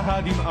 מדוע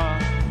הדמעה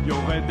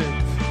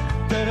יורדת?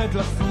 תרד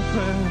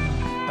לסופר,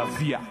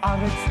 תביא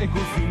הארץ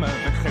אגוזים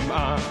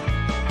וחמאה.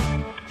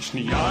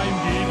 שנייה עם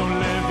גדעון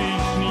לוי,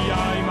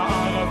 שנייה עם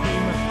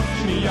הערבים,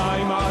 שנייה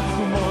עם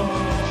העצומות,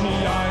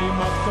 שנייה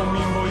עם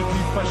הפסומים. בואי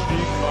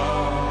תתפשטי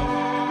כבר,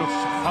 לא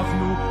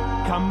שכבנו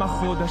כמה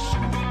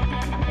חודשים.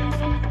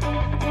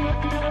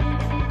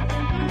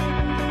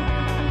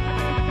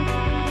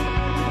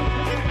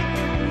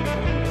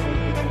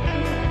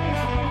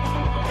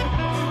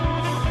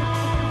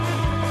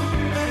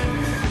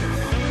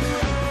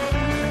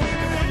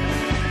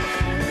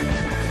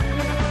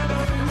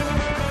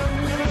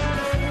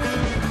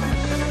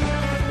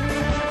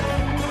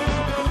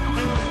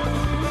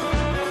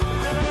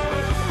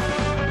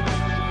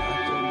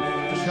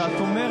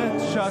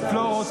 שאת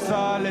לא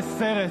רוצה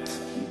לסרט,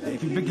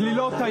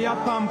 בגלילות היה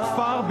פעם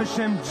כפר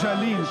בשם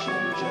ג'ליל.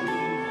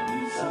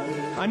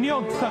 אני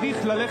עוד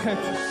צריך ללכת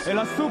אל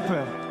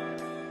הסופר,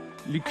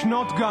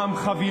 לקנות גם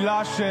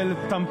חבילה של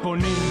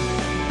טמפונים.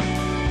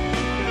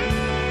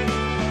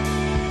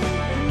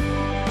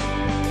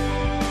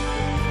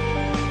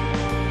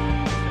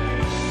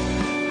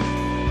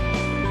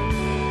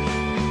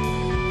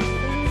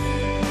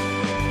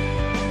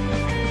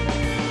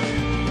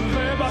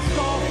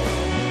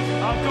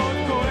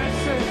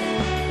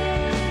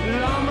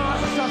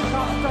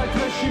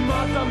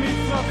 רשימת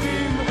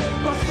המצרכים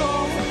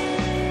בסוף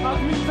את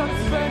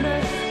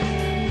מתעצבנת,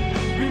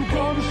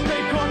 במקום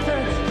 2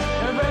 קוטג'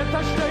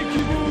 הבאת 2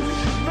 כיבוש,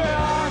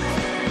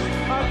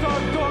 ואת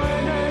עוד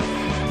טוענת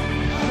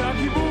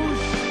שהכיבוש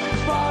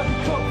פג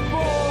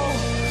תוקפו,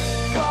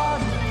 פג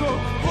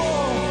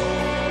תוקפו.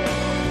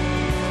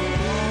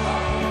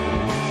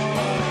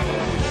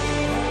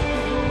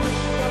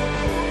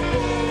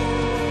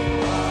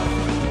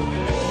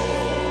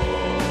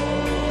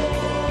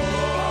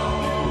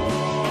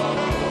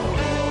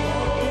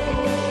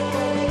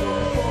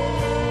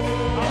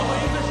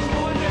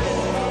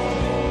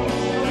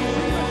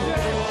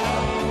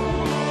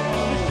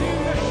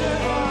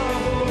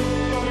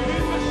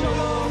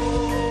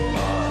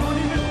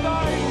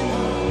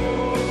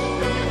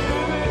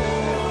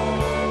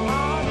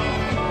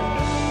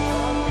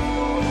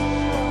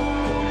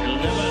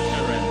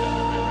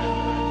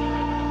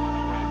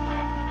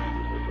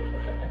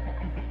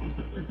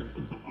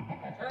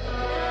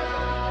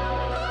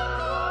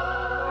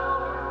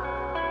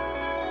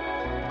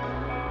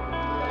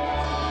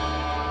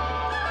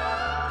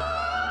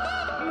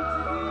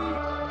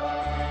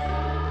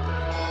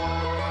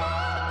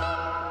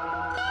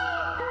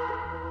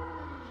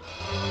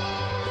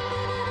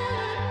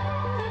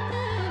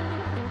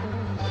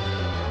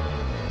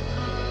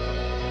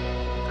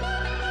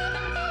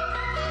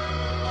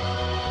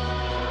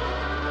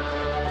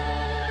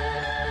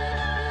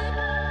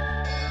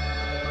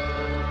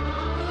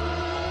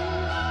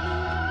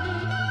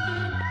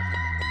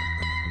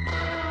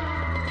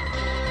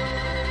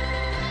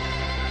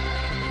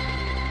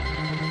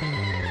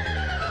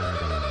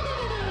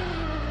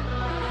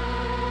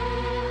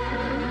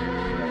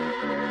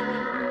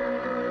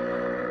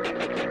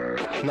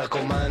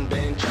 נרקומן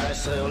בן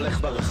 19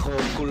 הולך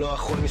ברחוב, כולו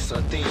אכול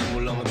מסרטים,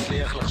 הוא לא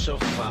מצליח לחשוב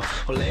כבר,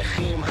 הולך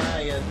עם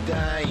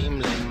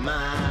הידיים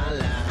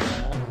למעלה.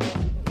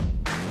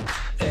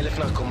 1000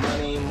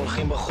 נרקומנים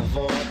הולכים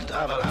ברחובות,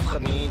 אבל אף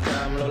אחד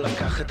מאיתם לא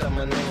לקח את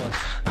המנות,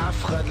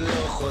 אף אחד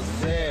לא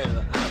חוזר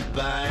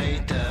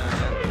הביתה.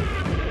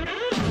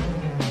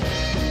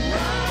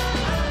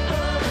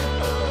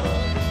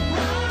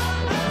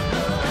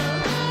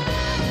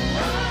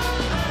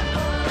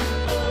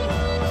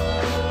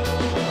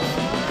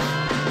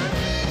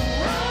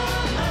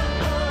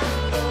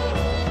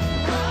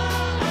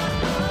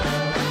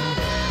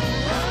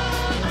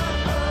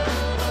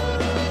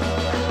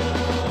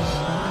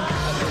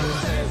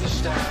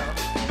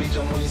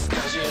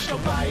 יש לו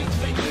בית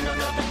ואימא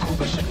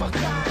בקובה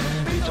שפרקה,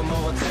 פתאום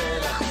הוא רוצה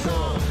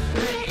לחזור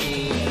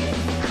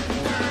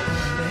לאמא,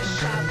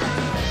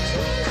 לשבת,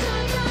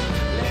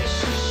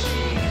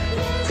 לשישי,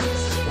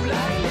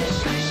 אולי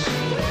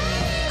לשלישי,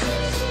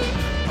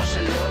 או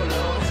שלא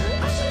לא,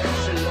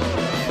 או שלא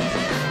לא.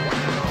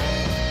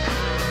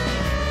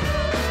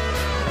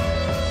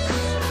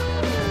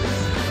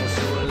 אז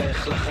הוא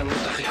הולך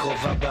לחנות הכי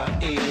קרובה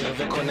בעיר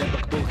וקונה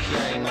בקבוק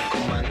יין,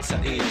 נרקומן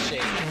צעיר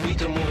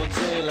שפתאום הוא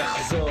רוצה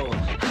לחזור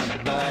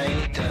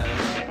הביתה,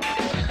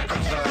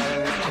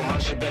 אבל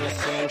נרקומן שבן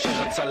 20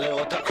 שרצה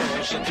לראות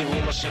האור,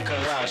 שתראו מה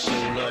שקרה,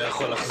 שהוא לא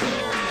יכול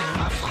לחזור,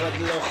 אף אחד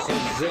לא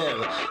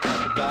חוזר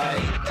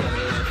הביתה,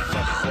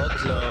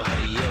 לפחות לא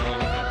היום,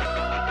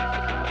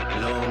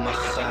 לא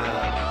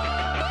מחר,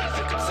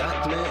 זה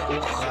קצת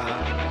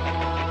מאוחר,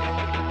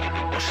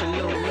 או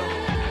שלא לא.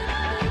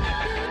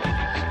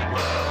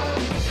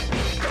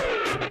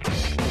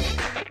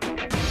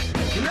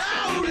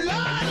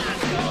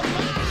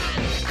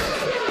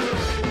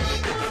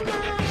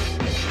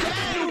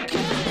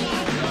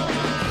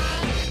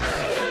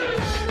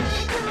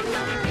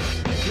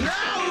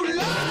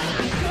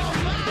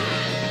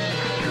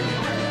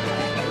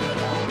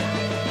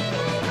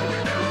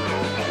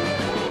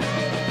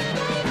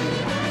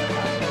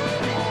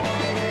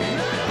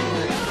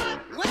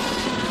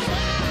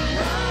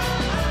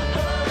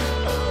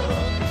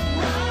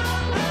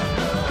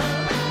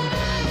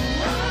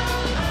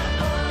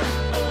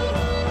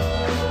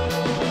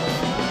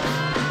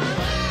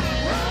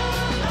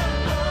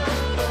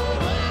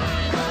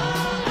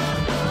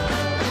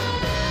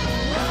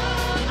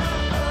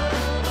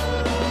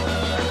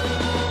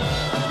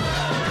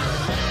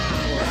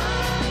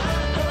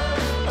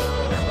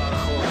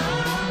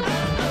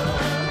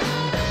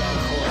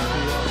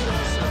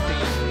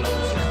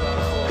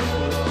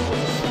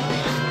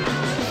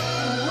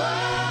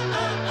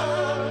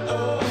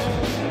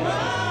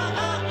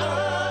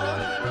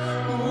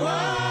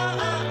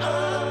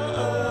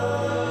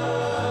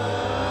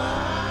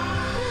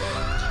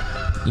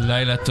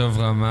 לילה טוב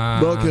רמה.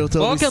 בוקר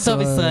טוב בוקר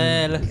טוב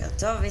ישראל. בוקר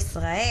טוב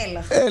ישראל.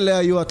 אלה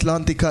היו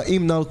אטלנטיקה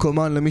עם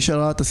נרקומן, למי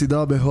שראה את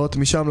הסדרה בהוט,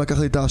 משם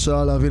לקחתי את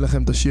ההשראה להביא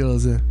לכם את השיר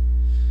הזה.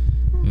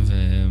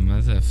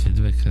 ומה זה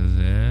הפידבק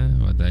הזה?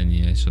 הוא עדיין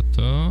יש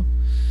אותו.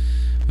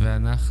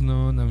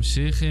 ואנחנו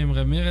נמשיך עם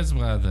רמירז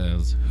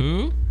בראדרס. Who?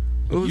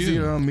 עוזי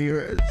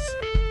רמירז.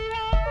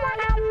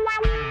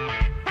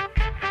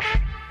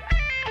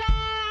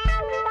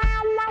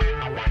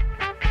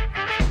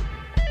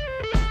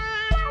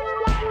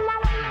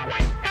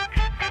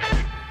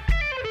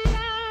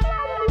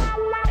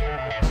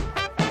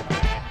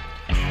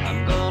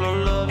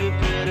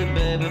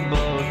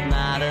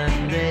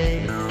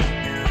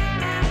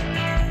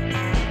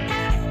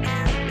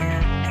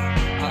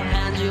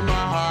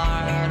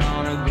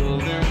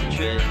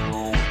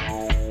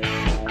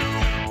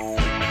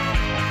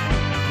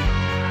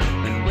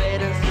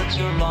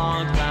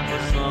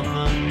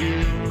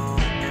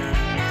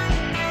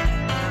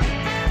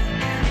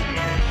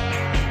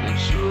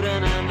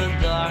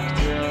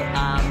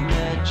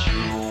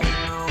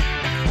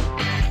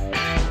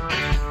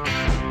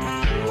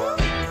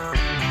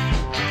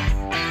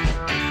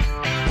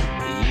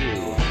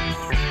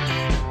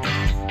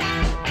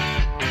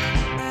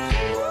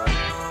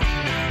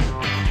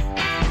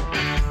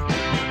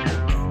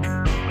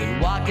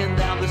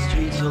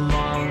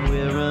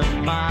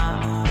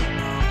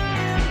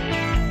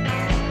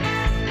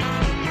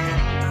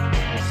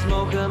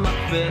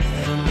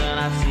 And then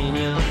I seen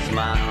you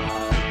smile.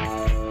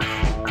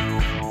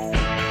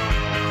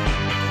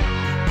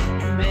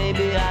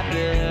 Maybe I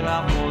bit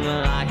off more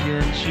than I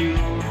can chew.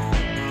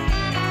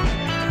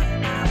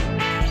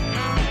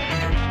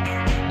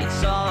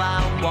 It's all I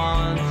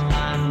want,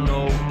 I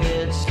know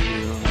it's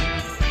you.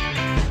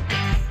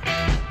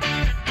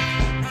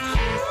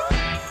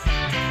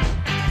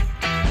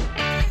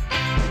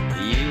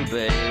 You,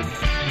 babe.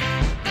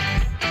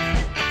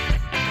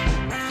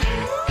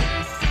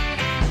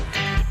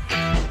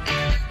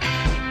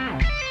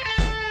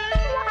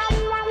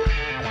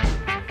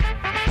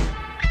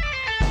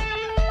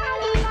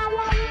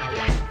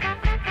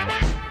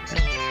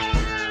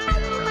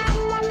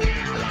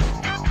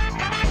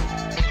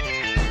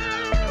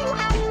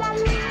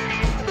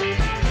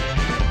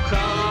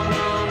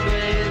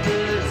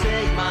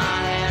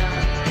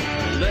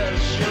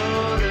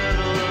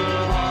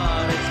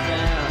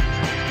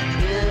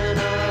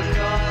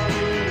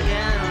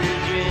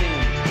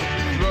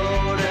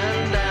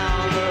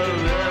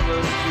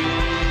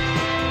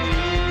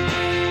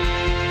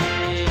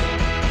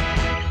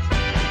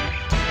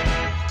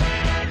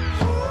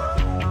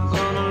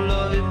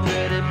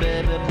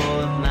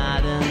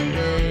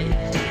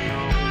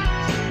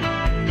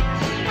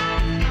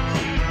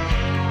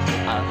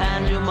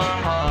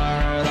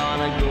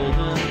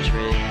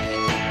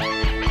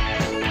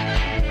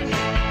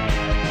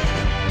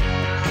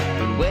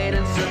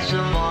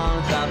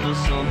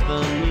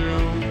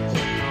 Avenue.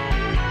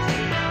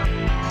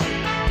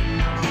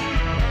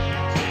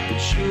 Been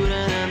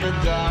shooting in the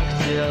dark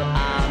till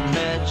I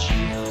met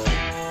you.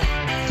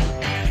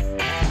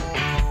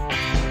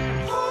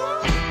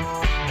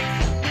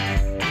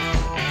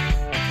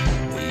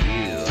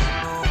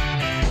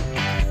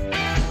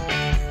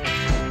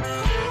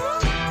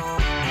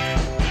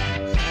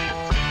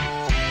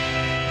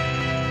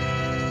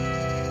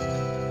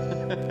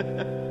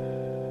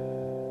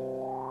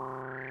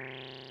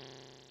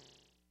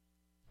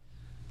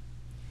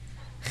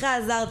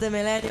 חזרתם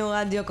אלינו,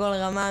 רדיו כל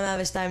רמה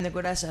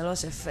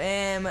 102.3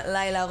 FM,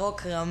 לילה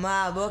רוק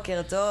רמה,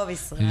 בוקר טוב,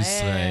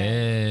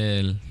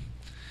 ישראל.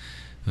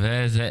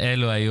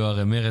 אלו היו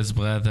הרמירס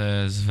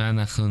בראדרס,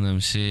 ואנחנו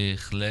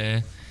נמשיך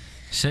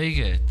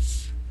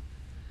לשייגץ.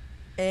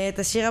 את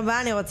השיר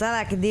הבא אני רוצה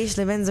להקדיש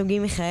לבן זוגי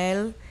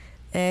מיכאל,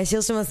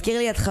 שיר שמזכיר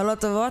לי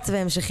התחלות טובות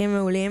והמשכים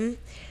מעולים.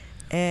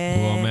 הוא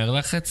אומר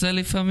לך את זה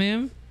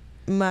לפעמים?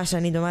 מה,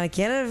 שאני דומה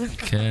לכלב?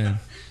 כן.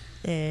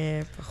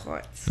 פחות.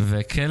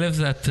 וכלב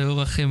זה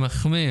התיאור הכי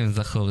מחמיא,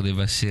 זכור לי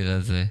בשיר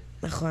הזה.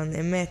 נכון,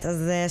 אמת.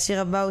 אז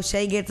השיר הבא הוא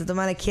שייגץ,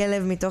 דומה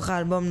לכלב, מתוך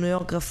האלבום ניו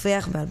יורק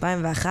רפיח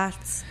ב-2001.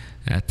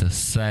 את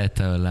עושה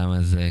את העולם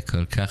הזה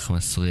כל כך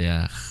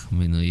מסריח,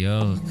 מניו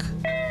יורק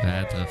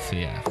ועד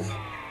רפיח.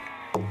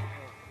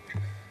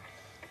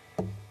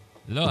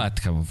 לא את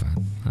כמובן,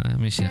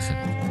 מישהי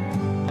אחרת.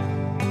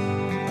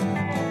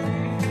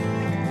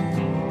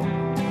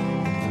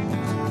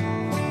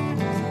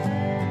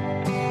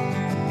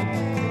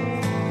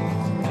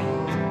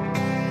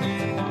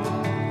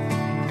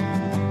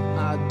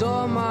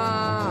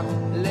 דומה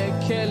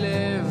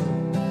לכלב,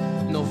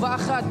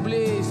 נובחת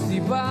בלי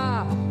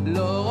סיבה,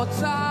 לא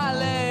רוצה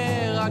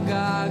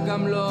להירגע,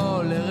 גם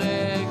לא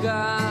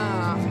לרגע.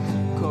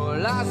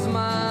 כל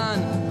הזמן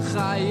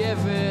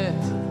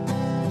חייבת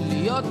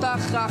להיות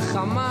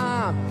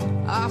החכמה,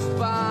 אף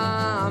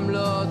פעם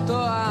לא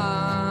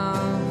טועה.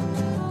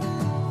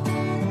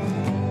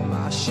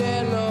 מה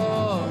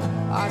שלא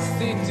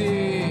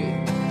עשיתי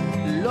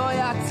לא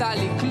יצא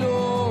לי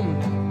כלום,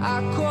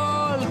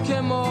 הכל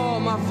כמו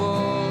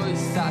מבוי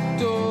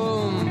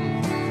סתום.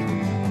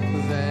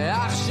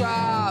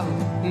 ועכשיו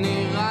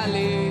נראה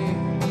לי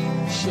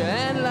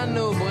שאין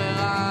לנו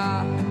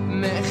ברירה,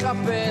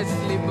 מחפש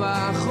לי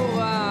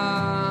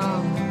בחורה,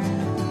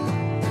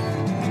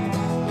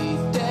 היא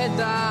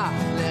תדע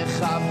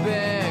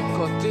לחבק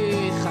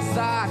אותי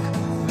חזק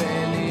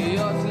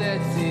ולהיות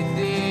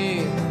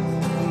לצידי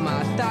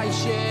מתי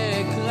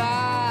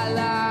שאקרא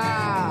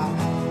לה,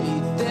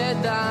 היא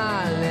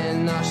תדע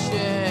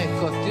לנשק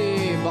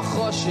אותי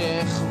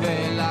בחושך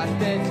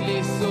ולתת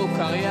לי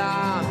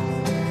סוכריה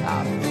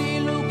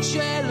אפילו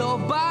כשלא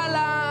בא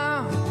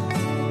לה.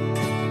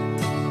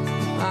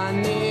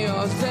 אני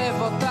עוזב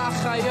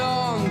אותך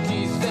היום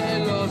כי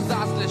זה לא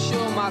זז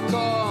לשום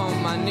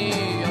מקום,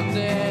 אני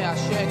יודע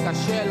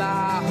שקשה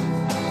לך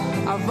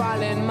אבל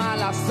אין מה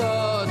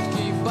לעשות,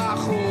 כי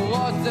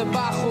בחורות זה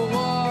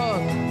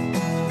בחורות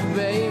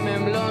ואם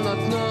הן לא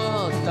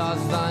נותנות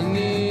אז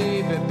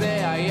אני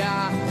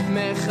בבעיה,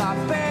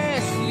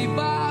 מחפש לי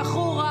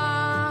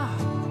בחורה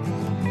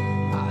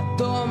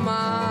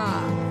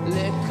אדומה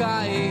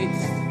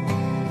לקיץ,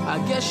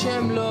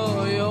 הגשם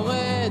לא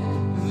יורד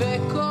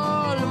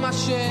וכל מה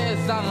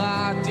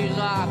שזרעתי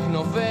רק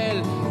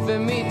נובל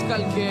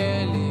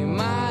ומתקלקל. אם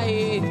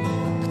היית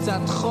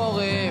קצת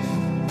חורף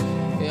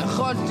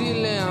יכולתי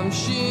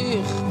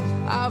להמשיך,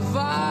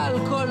 אבל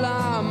כל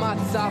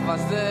המצב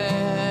הזה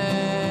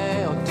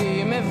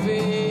אותי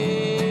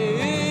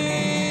מביך.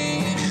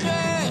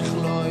 איך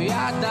לא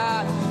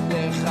ידעת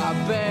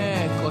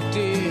לחבק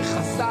אותי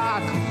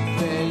חזק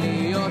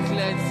ולהיות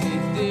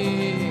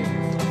לצידי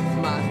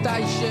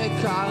מתי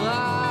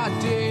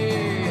שקראתי,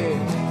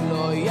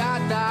 לא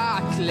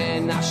ידעת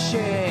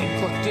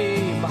לנשק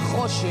אותי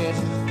בחושך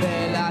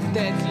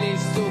ולתת לי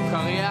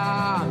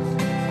סוכריה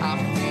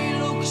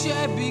אפילו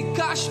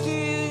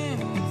כשביקשתי.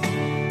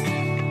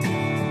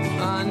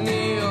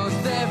 אני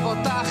עוזב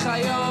אותך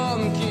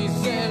היום כי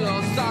זה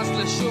לא זז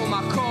לשום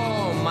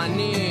מקום,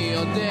 אני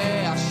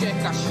יודע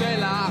שקשה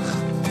לך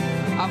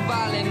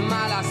אבל אין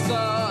מה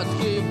לעשות,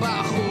 כי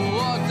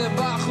בחורות זה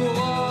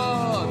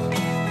בחורות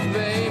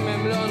ואם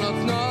הן לא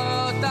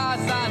נותנות אז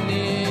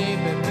אני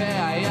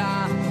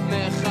בבעיה,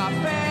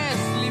 מחפש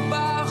לי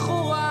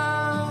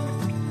בחורה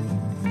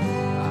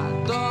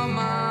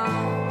אדומה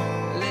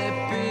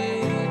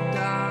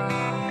לפיתה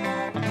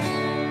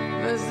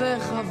וזה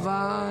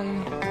חבל,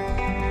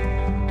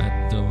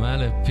 אדומה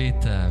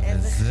לפיתה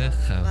וזה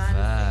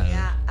חבל.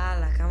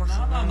 יאללה, כמה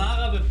חבל. מה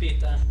רע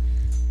בפיתה?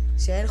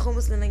 שאין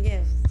חומוס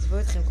לנגב. תבואו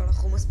איתכם, כל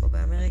החומוס פה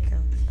באמריקה,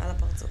 על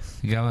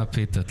הפרצוף. גם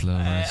הפיתות לא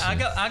משהו.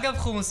 אגב,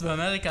 חומוס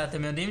באמריקה,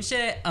 אתם יודעים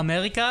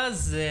שאמריקה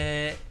זה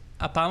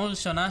הפעם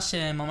הראשונה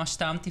שממש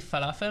טעמתי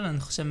פלאפל, אני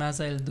חושב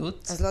מאז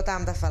הילדות. אז לא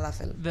טעמת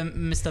פלאפל.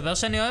 ומסתבר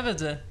שאני אוהב את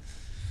זה.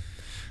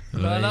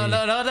 לא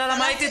יודע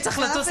למה הייתי צריך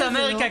לטוס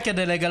לאמריקה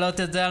כדי לגלות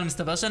את זה, אבל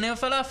מסתבר שאני אוהב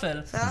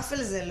פלאפל.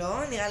 פלאפל זה לא,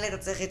 נראה לי אתה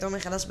צריך איתו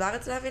מחדש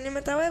בארץ להבין אם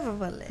אתה אוהב,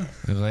 אבל...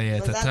 רואי,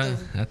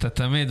 אתה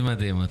תמיד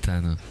מדהים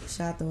אותנו.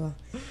 שעה טובה.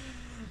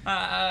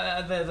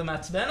 זה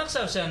מעצבן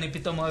עכשיו שאני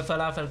פתאום אוהב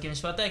פלאפל, כי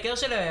משפט ההיכר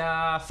שלי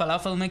היה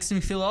פלאפל makes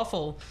me feel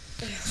awful.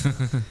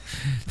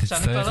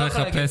 תצטרך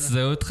לחפש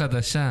זהות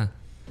חדשה.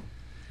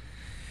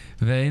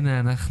 והנה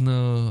אנחנו,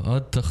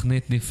 עוד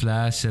תוכנית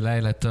נפלאה של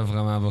לילה טוב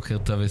רמה, בוקר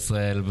טוב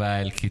ישראל,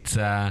 באה אל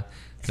קיצה.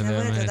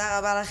 חבר'ה, תודה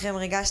רבה לכם,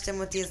 ריגשתם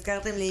אותי,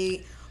 הזכרתם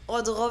לי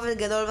עוד רובד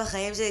גדול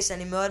בחיים שלי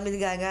שאני מאוד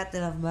מתגעגעת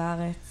אליו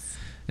בארץ.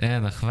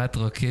 אין, אחוות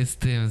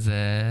רוקיסטים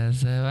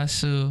זה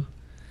משהו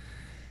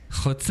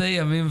חוצה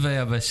ימים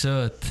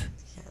ויבשות.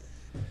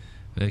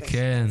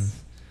 וכן,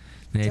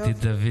 הייתי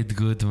דוד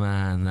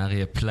גודמן,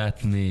 אריה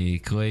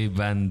פלטניק, רועי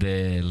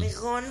בנדל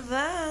ורון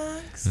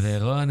וקס.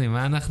 ורוני,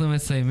 מה אנחנו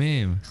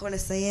מסיימים? אנחנו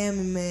נסיים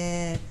עם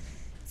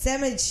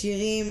צמד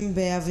שירים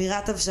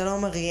באווירת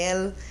אבשלום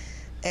אריאל.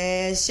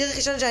 שיר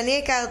ראשון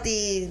שאני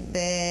הכרתי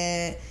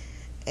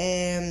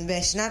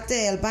בשנת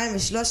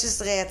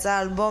 2013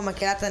 יצא אלבום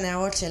מקהלת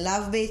הנערות של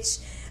Love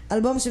Beach,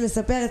 אלבום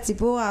שמספר את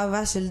סיפור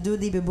האהבה של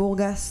דודי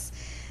בבורגס.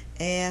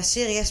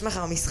 השיר יש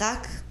מחר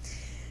משחק.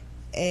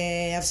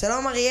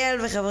 אבשלום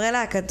אריאל וחברי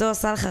להקתו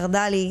סל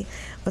חרדלי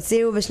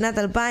הוציאו בשנת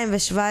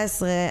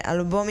 2017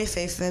 אלבום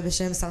יפהפה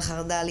בשם סל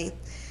חרדלי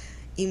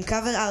עם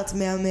קאבר ארט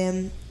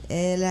מהמם,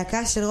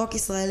 להקה של רוק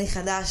ישראלי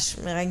חדש,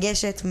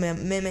 מרגשת,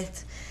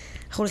 מהממת.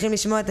 אנחנו הולכים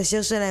לשמוע את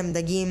השיר שלהם,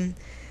 דגים.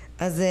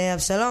 אז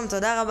אבשלום,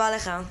 תודה רבה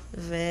לך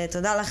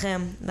ותודה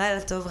לכם,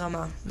 לילה טוב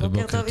רמה,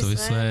 בוקר טוב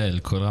ישראל,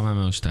 כל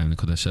רמה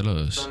 102.3.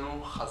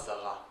 לנו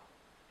חזרה.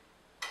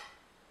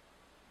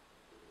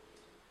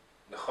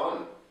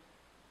 נכון.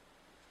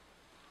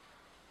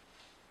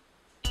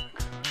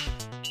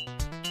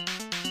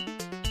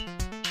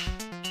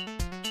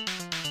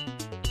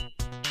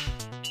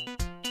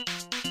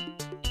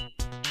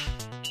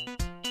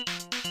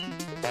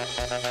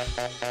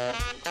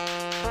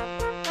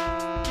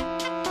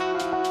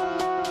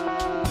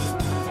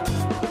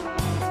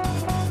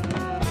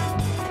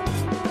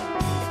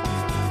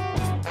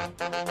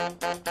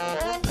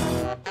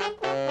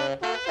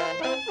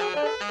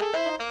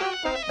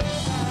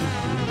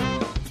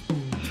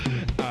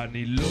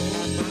 אני לא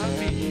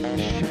מאמין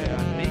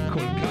שאני כל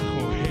כך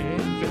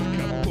אוהב את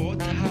כפות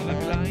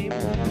הרגליים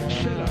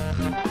שלך.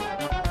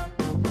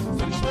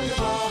 זה נשמע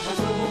דבר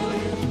הזוי,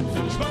 זה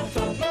נשמע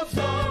קצת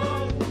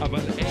מוזר,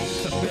 אבל אין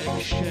ספק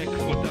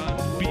שכבודן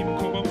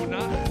במקום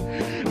המונח,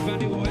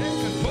 ואני רואה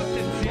כאן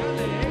פוטנציאל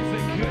לאיזה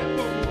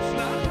קרמבו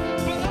מוצלח.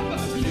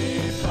 ברבא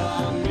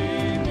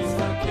לפעמים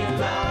מסתכל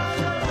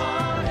לך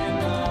על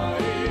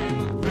העיניים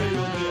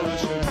ויודע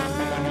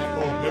שאני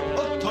אוהב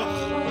אותך.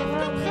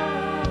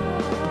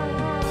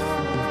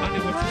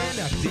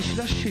 להקדיש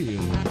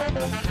לשיר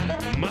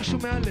משהו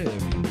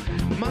מהלב,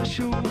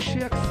 משהו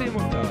שיקסים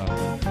אותה,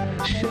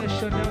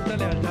 ששנה אותה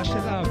לידה של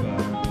אבא.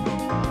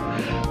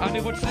 אני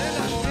רוצה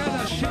להשמיע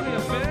לה שיר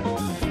יפה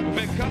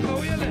וככה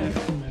הוא ילך.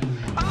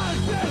 אל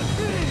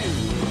תלכי,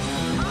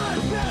 אל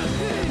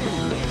תלכי,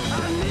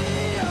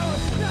 אני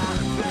אותך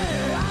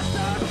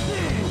ואת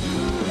אותי,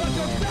 את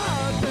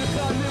יודעת איך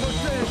אני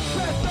רוצה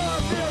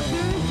שתאהבי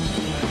אותי.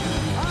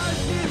 אל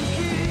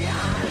תבכי,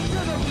 אל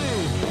תדברי,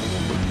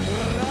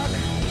 רק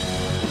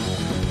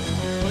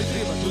בואי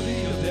תראי מה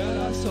דודי יודע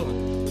לעשות.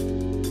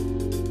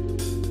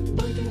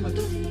 בואי תראי מה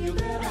דודי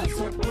יודע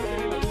לעשות.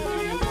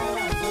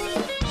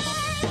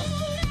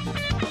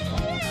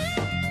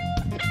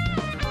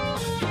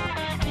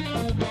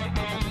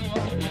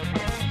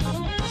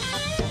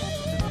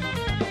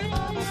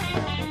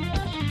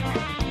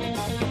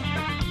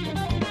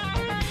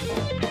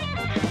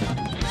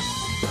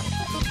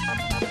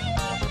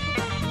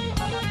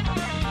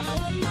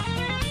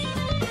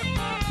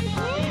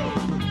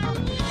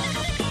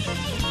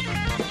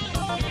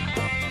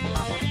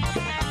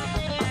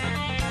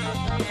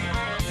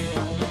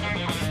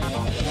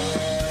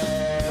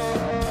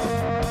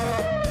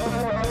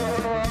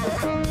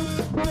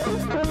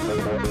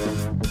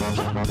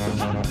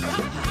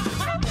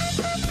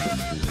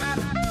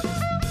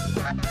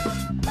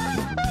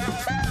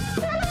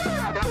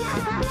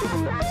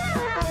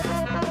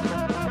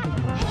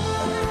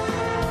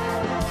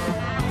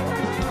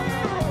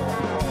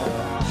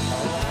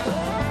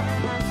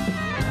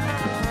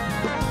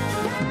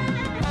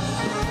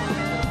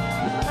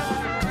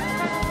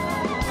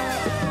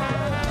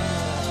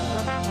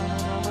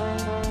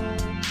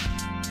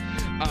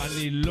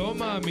 אני לא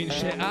מאמין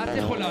שאת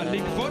יכולה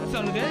לקפוץ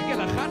על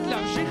רגל אחת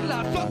להמשיך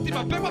לעשות עם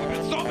הפה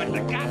בפרסומת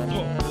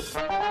לקסטרו.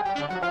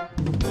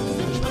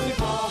 זה נשמע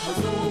טיפה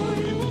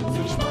הזוי, זה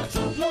נשמע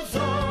קצת לא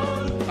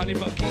זול, אני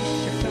מרגיש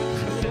שקצת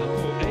חסר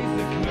פה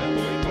איזה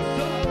קרמבו עם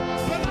בזול.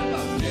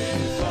 ולמה?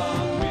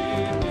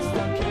 לפעמים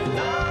מסתכל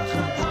לך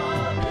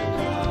על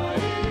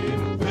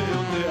העיניים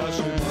ויודע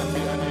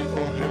שמאמי אני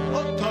אוהב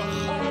אותך.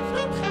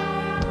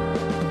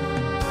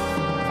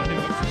 אני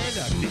רוצה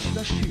להקדיש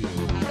לשיר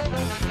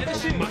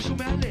משהו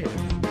מהלב,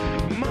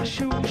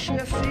 משהו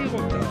שיסיר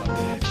אותה,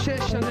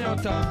 ששנה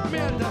אותה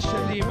מילדה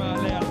של אמא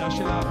לילדה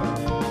של אבא.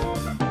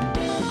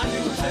 אני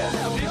רוצה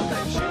להביא אותה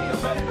עם שיר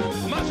יפה,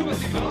 משהו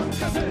בסגנון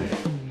כזה.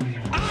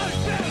 אל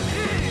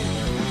תלכי,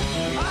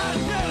 אל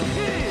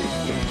תלכי,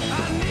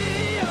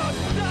 אני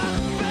אותך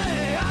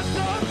ואת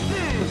אותי.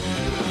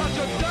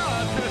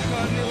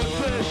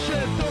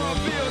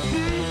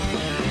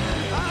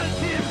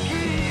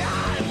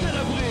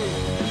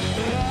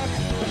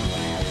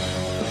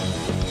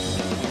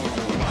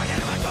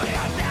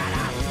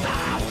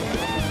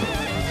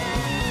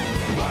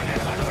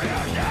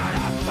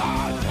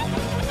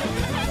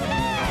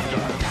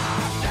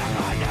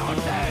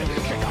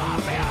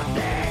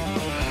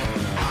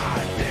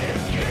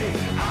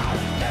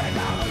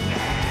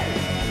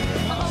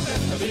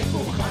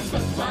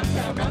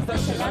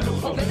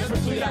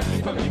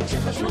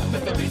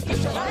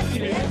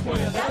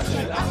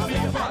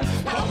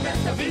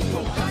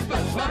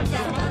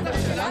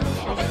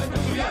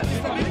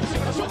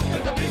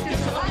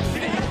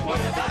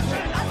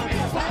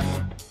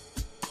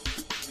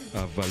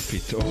 אבל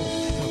פתאום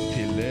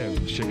שמתי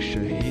לב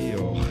שכשהיא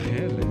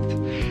אוכלת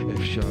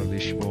אפשר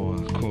לשמוע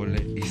קול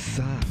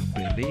לעיסה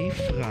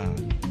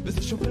בנפרד,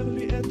 וזה שובר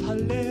לי את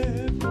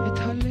הלב, את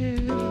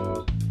הלב,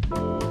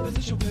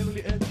 וזה שובר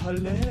לי את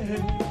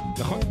הלב.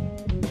 נכון?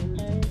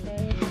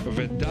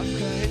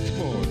 ודווקא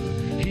אתמול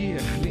היא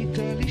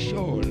החליטה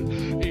לשאול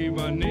אם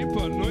אני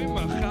פנוי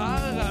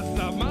מחר, אז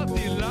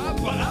אמרתי לה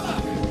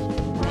בררה.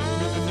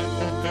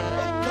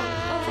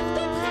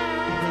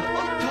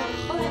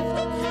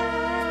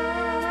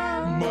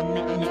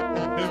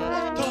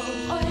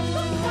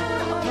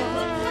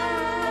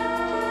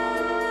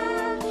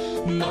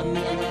 ממי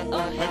אני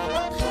אוהב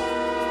אותך.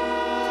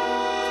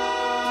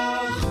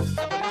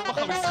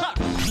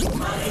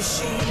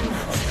 מרגישים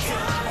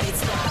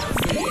קיץ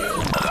באוויר.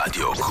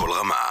 רדיו כל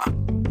רמה.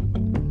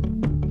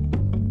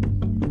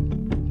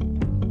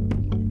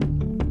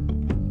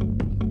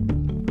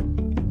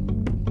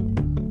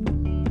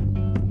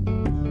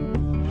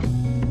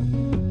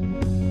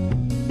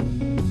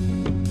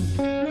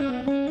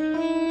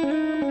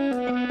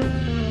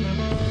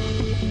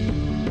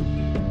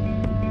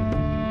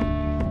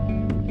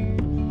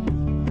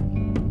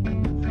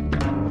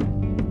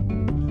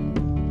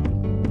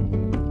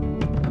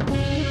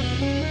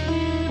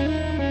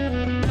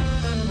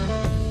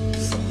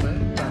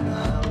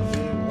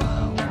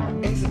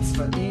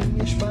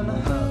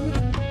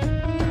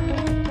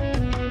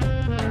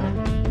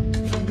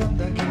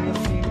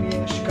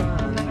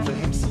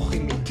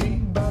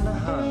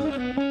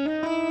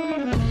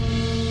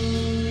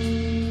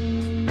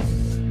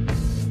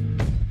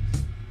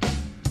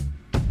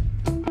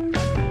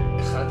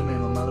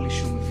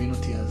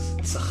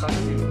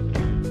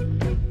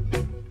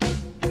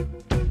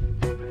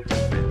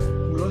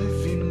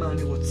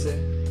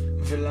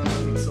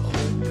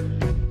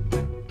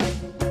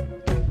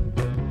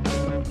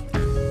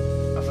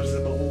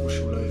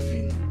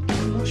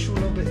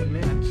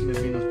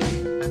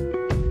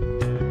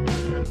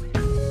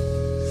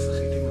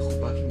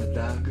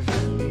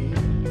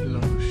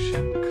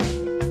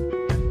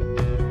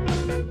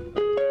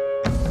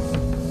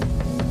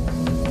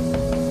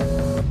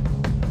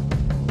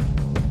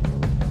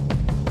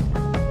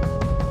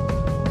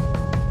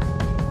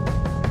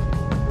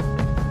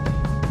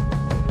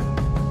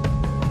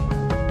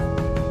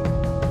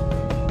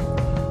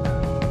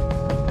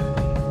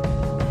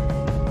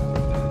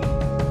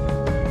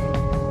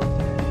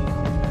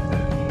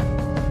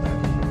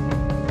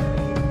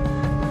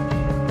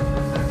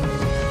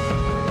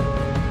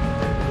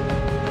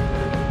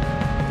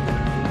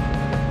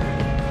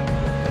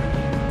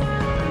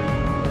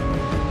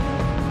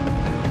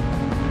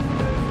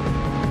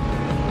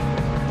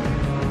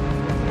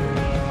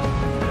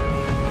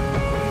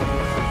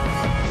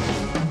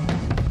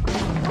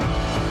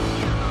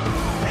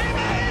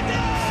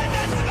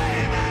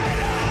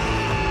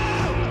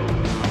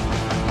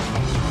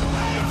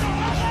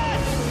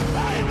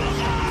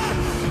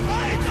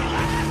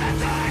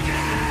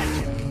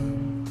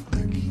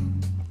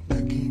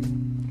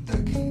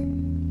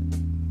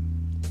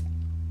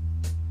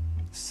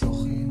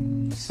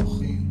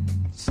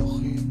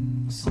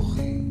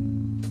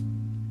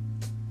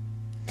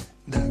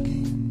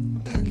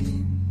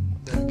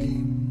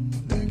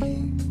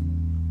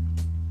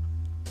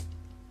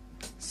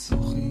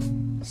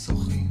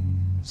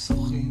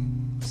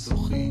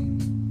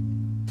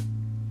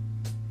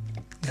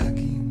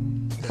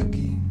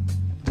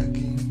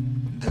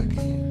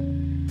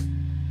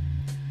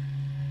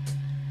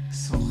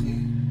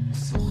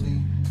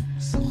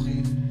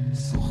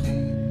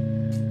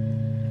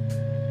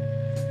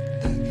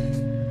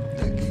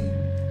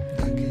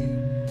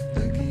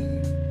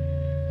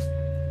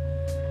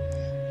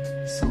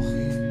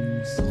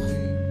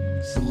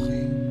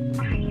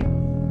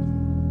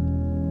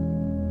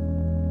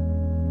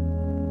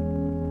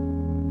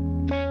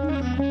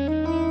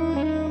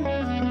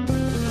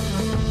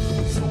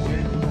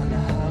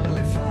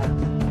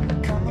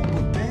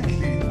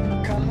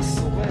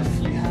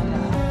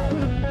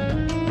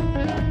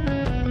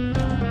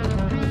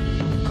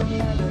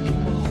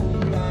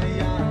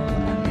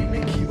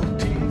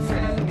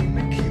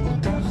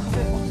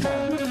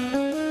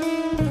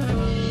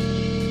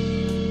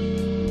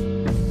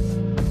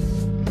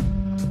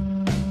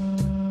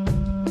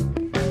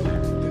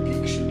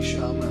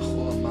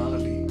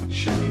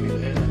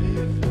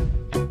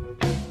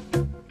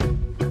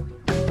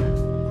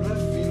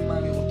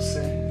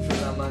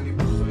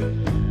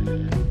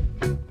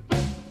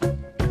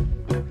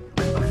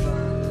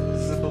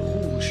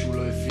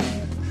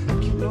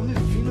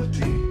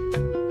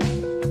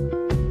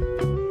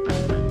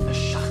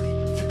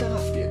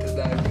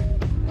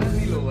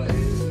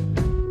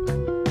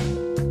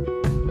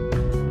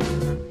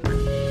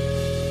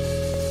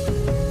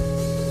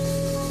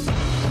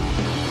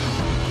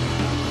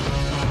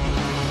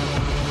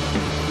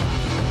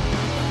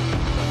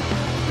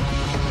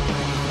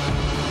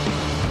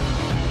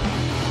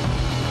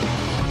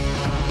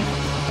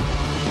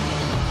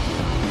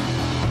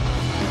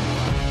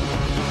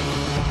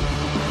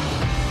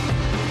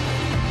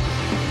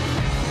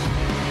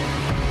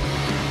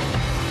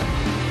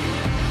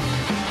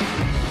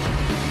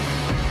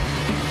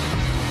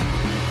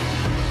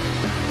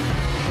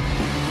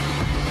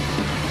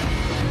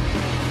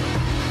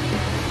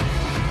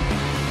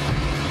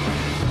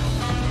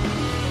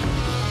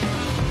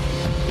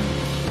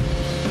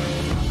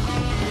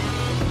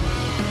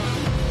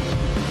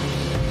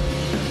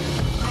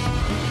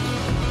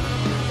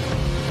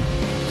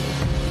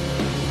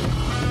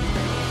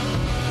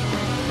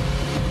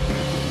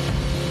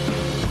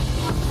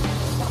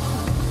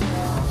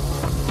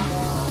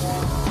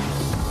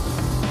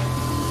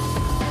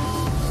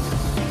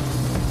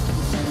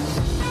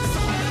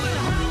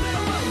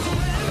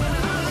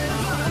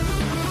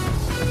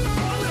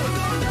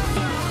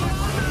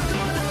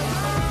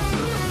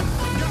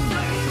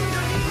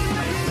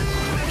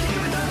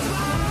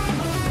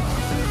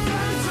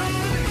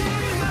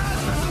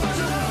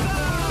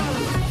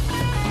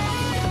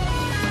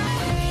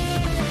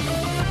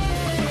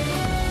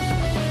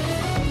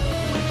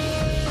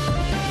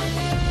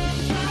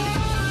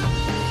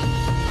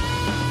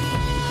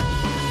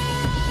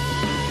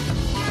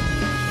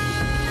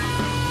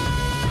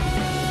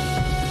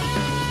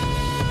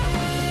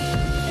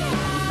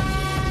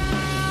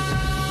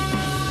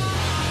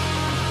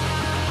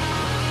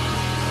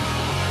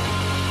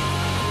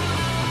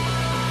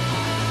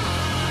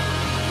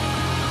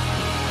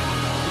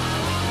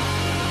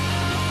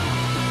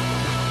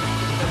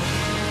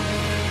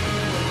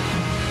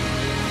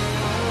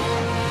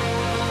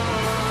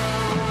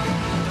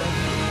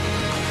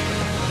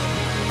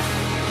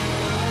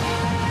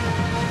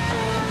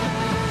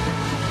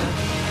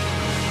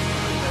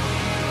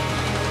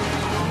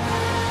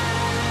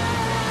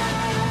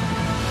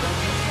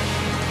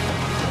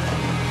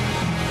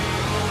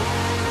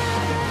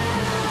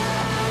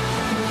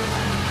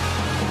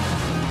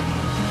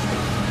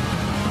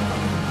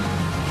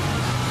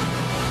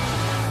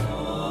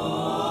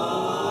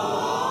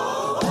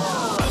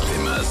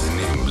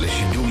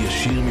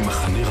 ישיר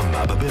ממחנה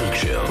רמה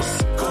בברקשיירס.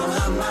 כל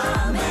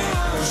רמה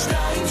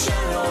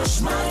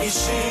 102.3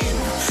 מרגישים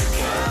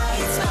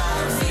קיץ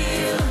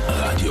באוויר.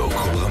 רדיו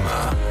כל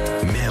רמה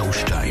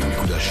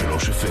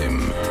 102.3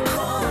 FM.